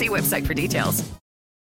apply. See website for details.